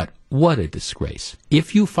 What a disgrace.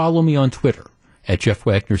 If you follow me on Twitter at Jeff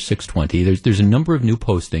Wagner 620, there's a number of new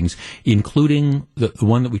postings, including the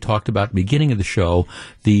one that we talked about at the beginning of the show,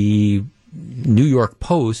 the New York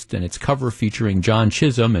Post and its cover featuring John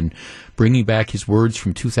Chisholm and bringing back his words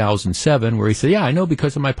from 2007 where he said, yeah, I know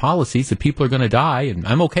because of my policies that people are going to die and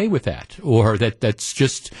I'm okay with that. Or that's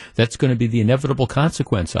going to be the inevitable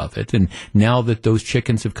consequence of it. And now that those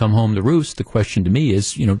chickens have come home to roost, the question to me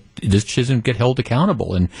is, does Chisholm get held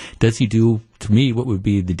accountable? And does he do, to me, what would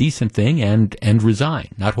be the decent thing and resign?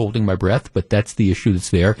 Not holding my breath, but that's the issue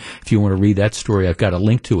that's there. If you want to read that story, I've got a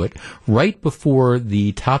link to it. Right before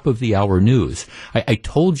the top of the hour news, I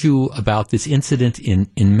told you about this incident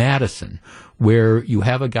in Madison, where you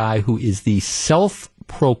have a guy who is the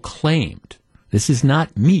self-proclaimed, this is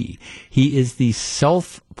not me, he is the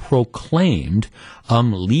self-proclaimed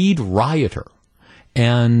lead rioter.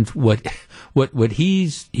 And what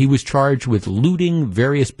he was charged with looting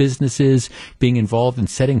various businesses, being involved in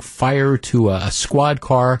setting fire to a squad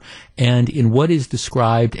car, and in what is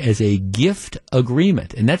described as a gift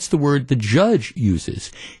agreement. And that's the word the judge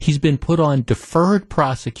uses. He's been put on deferred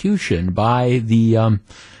prosecution by the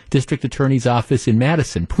district attorney's office in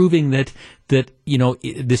Madison, proving that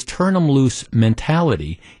this turn 'em loose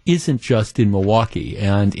mentality isn't just in Milwaukee.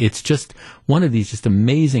 And it's just one of these just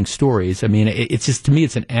amazing stories. I mean, it's just, to me,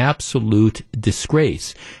 it's an absolute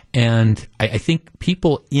disgrace. And I think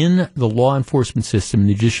people in the law enforcement system and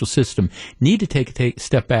the judicial system need to take a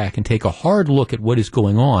step back and take a hard look at what is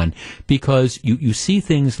going on, because you see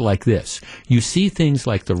things like this. You see things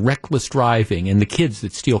like the reckless driving and the kids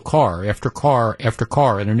that steal car after car after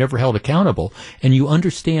car and are never held accountable. And you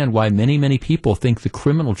understand why many, many people think the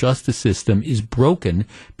criminal justice system is broken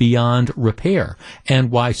beyond repair,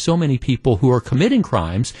 and why so many people who are committing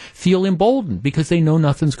crimes feel emboldened because they know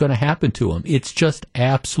nothing's going to happen to them. It's just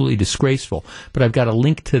absolutely disgraceful. But I've got a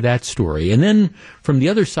link to that story. And then from the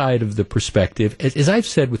other side of the perspective, as I've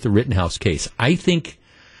said with the Rittenhouse case, I think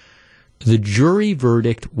the jury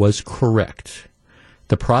verdict was correct.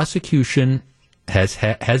 The prosecution has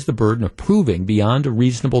the burden of proving beyond a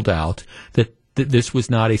reasonable doubt that this was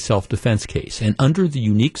not a self-defense case. And under the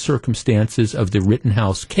unique circumstances of the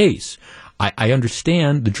Rittenhouse case, I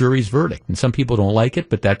understand the jury's verdict. And some people don't like it,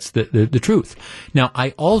 but that's the truth. Now,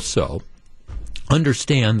 I also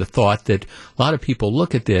understand the thought that a lot of people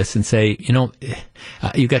look at this and say,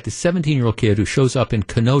 you've got this 17-year-old kid who shows up in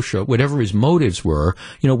Kenosha, whatever his motives were,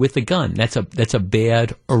 with a gun. That's a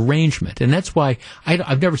bad arrangement. And that's why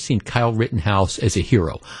I've never seen Kyle Rittenhouse as a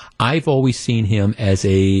hero. I've always seen him as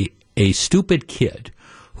a stupid kid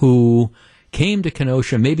who came to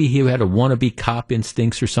Kenosha. Maybe he had a wannabe cop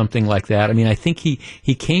instincts or something like that. I mean, I think he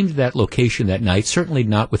came to that location that night, certainly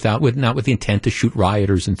not with the intent to shoot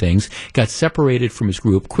rioters and things, got separated from his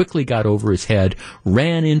group, quickly got over his head,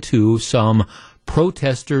 ran into some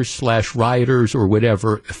protesters / rioters or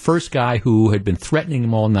whatever, first guy who had been threatening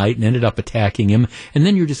him all night and ended up attacking him, and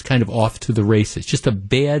then you're just kind of off to the races. Just a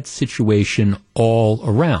bad situation all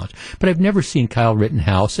around. But I've never seen Kyle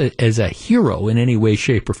Rittenhouse as a hero in any way,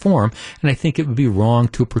 shape, or form, and I think it would be wrong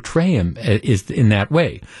to portray him in that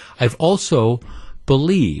way. I've also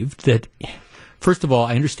believed that, first of all,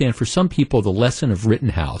 I understand for some people the lesson of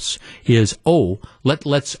Rittenhouse is,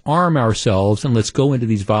 let's arm ourselves and let's go into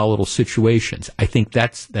these volatile situations. I think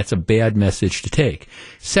that's a bad message to take.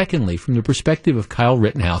 Secondly, from the perspective of Kyle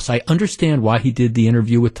Rittenhouse, I understand why he did the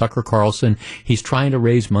interview with Tucker Carlson. He's trying to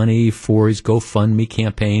raise money for his GoFundMe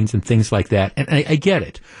campaigns and things like that, and I get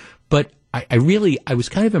it. But I was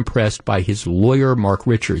kind of impressed by his lawyer, Mark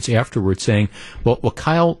Richards, afterwards saying, well,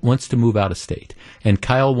 Kyle wants to move out of state, and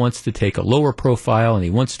Kyle wants to take a lower profile, and he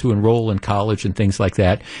wants to enroll in college and things like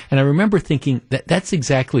that. And I remember thinking that's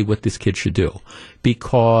exactly what this kid should do,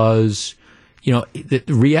 because the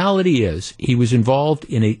reality is he was involved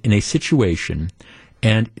in a situation,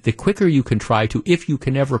 and the quicker you can try to, if you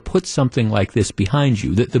can ever put something like this behind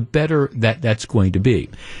you, the better that's going to be.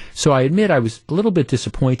 So I admit I was a little bit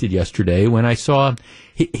disappointed yesterday when I saw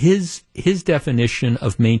his definition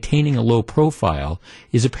of maintaining a low profile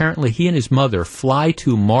is apparently he and his mother fly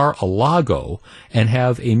to Mar-a-Lago and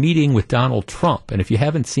have a meeting with Donald Trump. And if you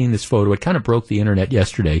haven't seen this photo, it kind of broke the internet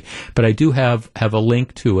yesterday, but I do have a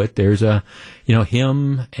link to it. There's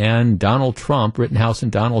him and Donald Trump, Rittenhouse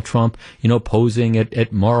and Donald Trump, posing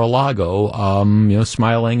at Mar-a-Lago,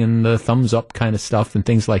 smiling and the thumbs up kind of stuff and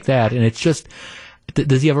things like that. And it's just,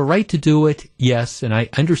 does he have a right to do it? Yes. And I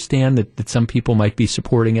understand that some people might be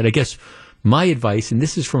supporting it. I guess my advice, and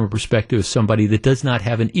this is from a perspective of somebody that does not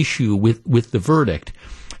have an issue with the verdict,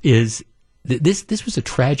 is this was a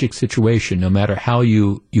tragic situation no matter how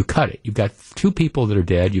you cut it. You've got two people that are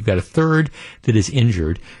dead. You've got a third that is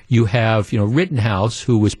injured. You have, Rittenhouse,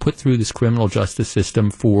 who was put through this criminal justice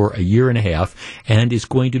system for a year and a half and is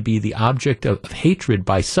going to be the object of hatred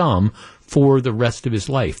by some for the rest of his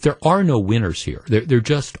life. There are no winners here. There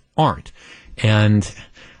just aren't. And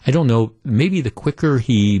I don't know, maybe the quicker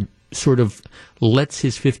he sort of lets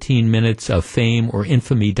his 15 minutes of fame or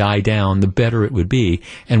infamy die down, the better it would be.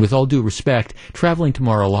 And with all due respect, traveling to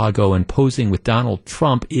Mar-a-Lago and posing with Donald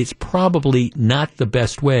Trump is probably not the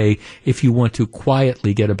best way if you want to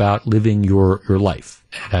quietly get about living your life.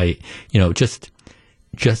 And just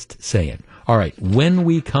saying. All right, when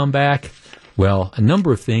we come back, well, a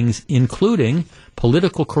number of things, including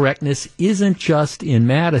political correctness isn't just in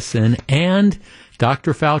Madison, and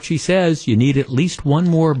Dr. Fauci says you need at least one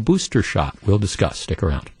more booster shot. We'll discuss. Stick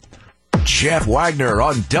around. Jeff Wagner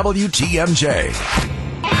on WTMJ.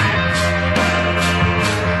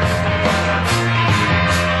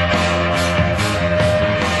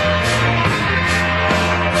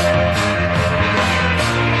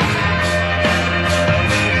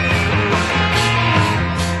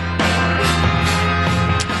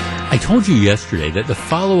 I told you yesterday that the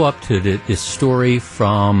follow-up to this story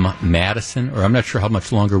from Madison, or I'm not sure how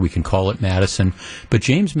much longer we can call it Madison, but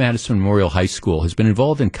James Madison Memorial High School has been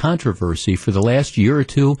involved in controversy for the last year or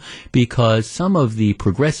two because some of the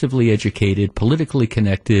progressively educated, politically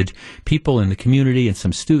connected people in the community and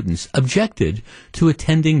some students objected to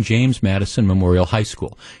attending James Madison Memorial High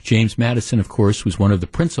School. James Madison, of course, was one of the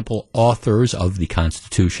principal authors of the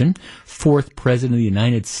Constitution, fourth President of the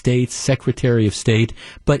United States, Secretary of State,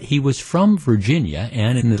 but he was from Virginia,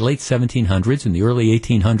 and in the late 1700s and the early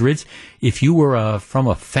 1800s, if you were from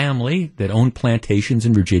a family that owned plantations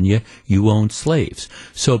in Virginia, you owned slaves.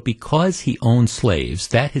 So because he owned slaves,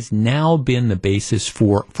 that has now been the basis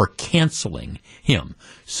for canceling him.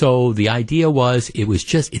 So the idea was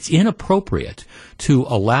it's inappropriate to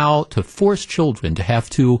force children to have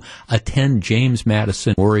to attend James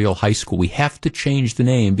Madison Memorial High School. We have to change the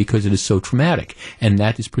name because it is so traumatic. And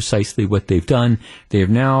that is precisely what they've done. They're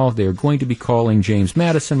going to be calling James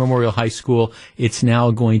Madison Memorial High School. It's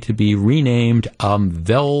now going to be renamed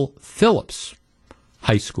Vel Phillips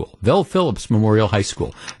High School. Vel Phillips Memorial High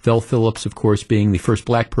School. Vel Phillips, of course, being the first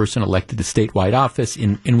black person elected to statewide office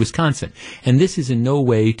in Wisconsin. And this is in no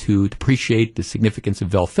way to depreciate the significance of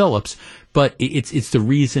Vel Phillips, but it's the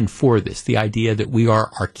reason for this, the idea that we are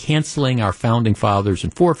canceling our founding fathers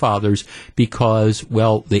and forefathers because,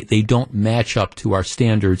 well, they don't match up to our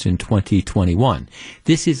standards in 2021.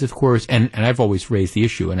 This is, of course, and I've always raised the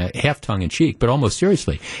issue, and half tongue-in-cheek, but almost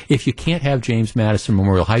seriously, if you can't have James Madison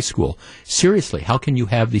Memorial High School, seriously, how can you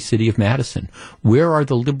have the city of Madison? Where are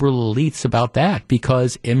the liberal elites about that?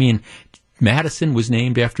 Because, Madison was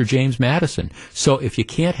named after James Madison. So if you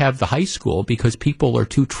can't have the high school because people are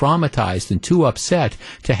too traumatized and too upset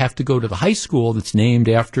to have to go to the high school that's named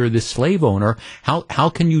after this slave owner, how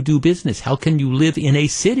can you do business? How can you live in a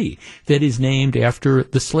city that is named after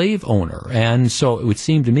the slave owner? And so it would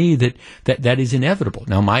seem to me that is inevitable.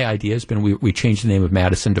 Now, my idea has been we change the name of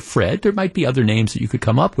Madison to Fred. There might be other names that you could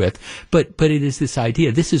come up with, but it is this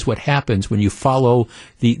idea. This is what happens when you follow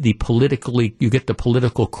you get the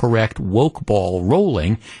political correct woke ball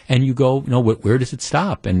rolling, and you go, where does it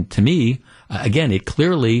stop? And to me, again, it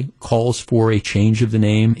clearly calls for a change of the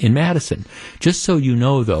name in Madison. Just so you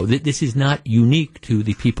know, though, that this is not unique to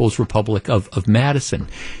the People's Republic of Madison.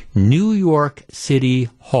 New York City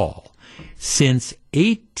Hall, since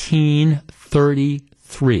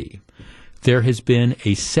 1833, there has been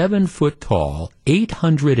a 7-foot-tall,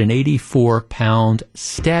 884-pound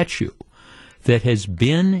statue that has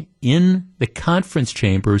been in the conference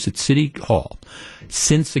chambers at City Hall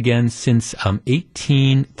since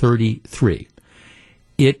 1833.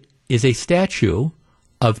 It is a statue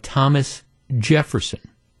of Thomas Jefferson.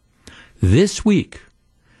 This week,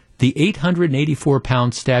 the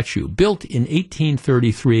 884-pound statue, built in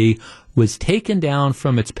 1833, was taken down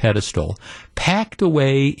from its pedestal, packed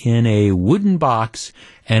away in a wooden box,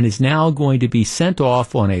 and is now going to be sent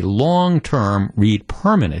off on a long-term, read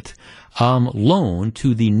permanent, loan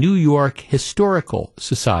to the New York Historical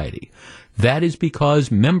Society. That is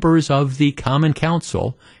because members of the Common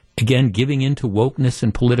Council, again giving in to wokeness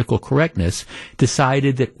and political correctness,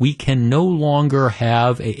 decided that we can no longer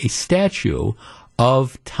have a statue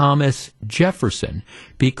of Thomas Jefferson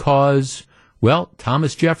because, well,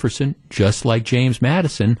 Thomas Jefferson, just like James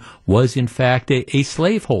Madison, was in fact a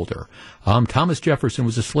slaveholder. Thomas Jefferson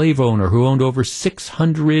was a slave owner who owned over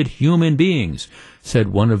 600 human beings, said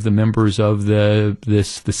one of the members of the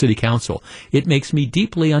city council. It makes me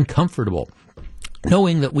deeply uncomfortable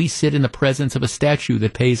knowing that we sit in the presence of a statue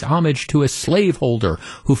that pays homage to a slaveholder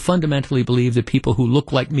who fundamentally believed that people who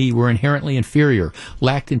looked like me were inherently inferior,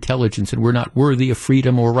 lacked intelligence, and were not worthy of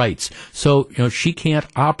freedom or rights. So, she can't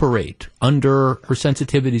operate under her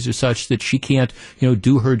sensitivities are such that she can't,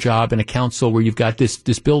 do her job in a council where you've got this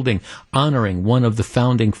building honoring one of the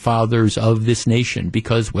founding fathers of this nation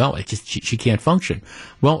because, well, she can't function.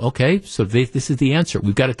 Well, okay, so this is the answer.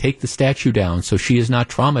 We've got to take the statue down so she is not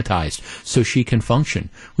traumatized, so she can function,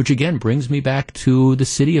 which again brings me back to the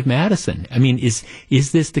city of Madison. I mean, is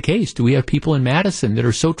this the case? Do we have people in Madison that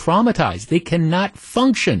are so traumatized they cannot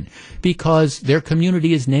function because their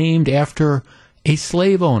community is named after a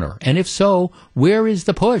slave owner? And if so, where is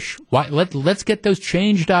the push? Let's get those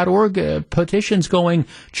change.org petitions going.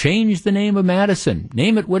 Change the name of Madison.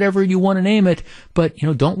 Name it whatever you want to name it. But,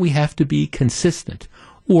 don't we have to be consistent?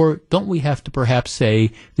 Or don't we have to perhaps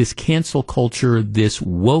say this cancel culture, this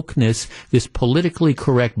wokeness, this politically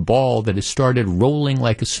correct ball that has started rolling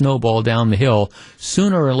like a snowball down the hill,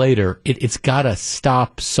 sooner or later, it's got to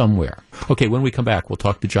stop somewhere. Okay, when we come back, we'll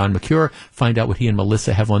talk to John McCure, find out what he and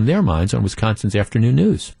Melissa have on their minds on Wisconsin's Afternoon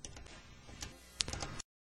News.